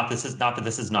again. Not that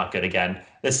this is not good again.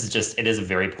 This is just, it is a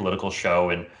very political show,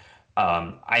 and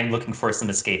I'm looking for some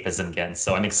escapism again.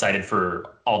 So I'm excited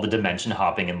for all the dimension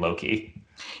hopping in Loki.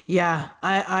 Yeah,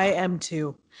 I am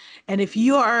too. And if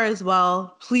you are as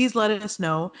well, please let us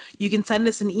know. You can send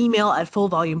us an email at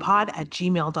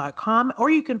fullvolumepod@gmail.com, or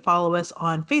you can follow us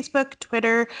on Facebook,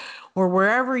 Twitter, or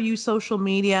wherever you social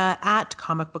media at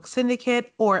Comic Book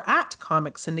Syndicate or at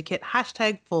Comic Syndicate,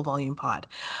 #fullvolumepod.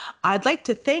 I'd like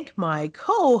to thank my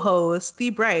co-host, the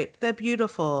bright, the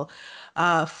beautiful,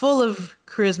 full of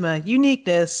charisma,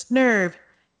 uniqueness, nerve,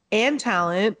 and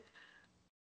talent,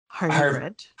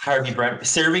 Harvey Brent,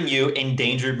 serving you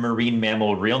endangered marine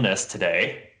mammal realness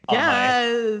today.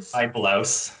 Yes. On my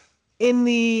blouse. In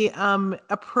the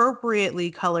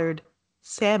appropriately colored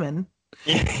salmon.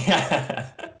 Yeah.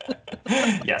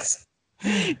 Yes.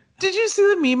 Did you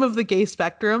see the meme of the gay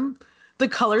spectrum? The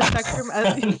color spectrum?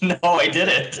 No, I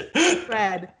didn't.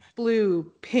 Red,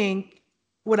 blue, pink,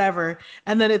 whatever.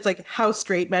 And then it's like how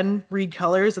straight men read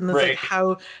colors, and then it's like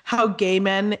how gay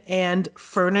men and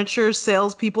furniture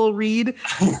salespeople read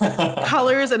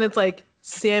colors, and it's like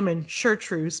salmon,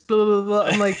 chartreuse, blah blah blah.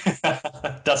 I'm like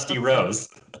Dusty Rose.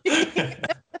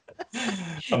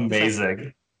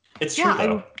 Amazing. It's true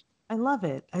though. I love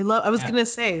it. I was gonna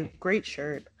say, great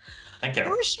shirt. Thank you. I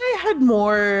wish I had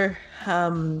more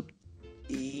animal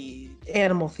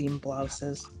themed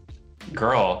blouses.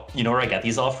 Girl, you know where I get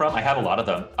these all from? I have a lot of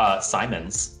them.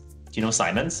 Simon's. Do you know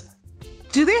Simon's?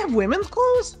 Do they have women's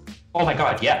clothes? Oh my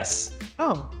God, yes.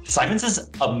 Oh. Simon's is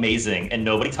amazing and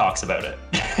nobody talks about it.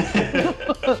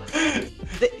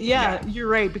 Yeah, you're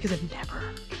right, because I've never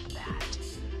heard of that.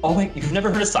 Oh wait, you've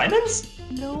never heard of Simon's?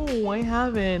 No, I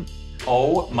haven't.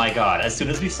 Oh my God, as soon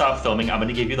as we stop filming, I'm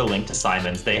gonna give you the link to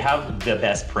Simon's. They have the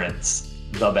best prints.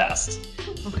 The best.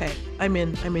 Okay, I'm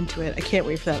into it. I can't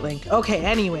wait for that link. Okay,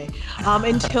 anyway,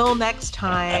 until next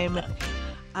time,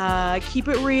 keep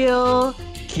it real.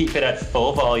 Keep it at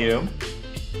full volume.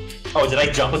 Oh, did I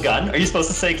jump a gun? Are you supposed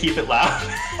to say keep it loud?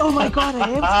 Oh my God,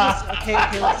 I am supposed to.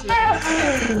 Okay, let's do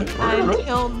it. Okay.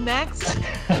 Until next,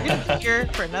 we're gonna be here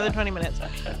for another 20 minutes.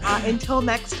 Until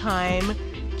next time,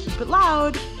 keep it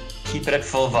loud. Keep it at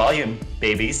full volume,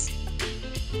 babies.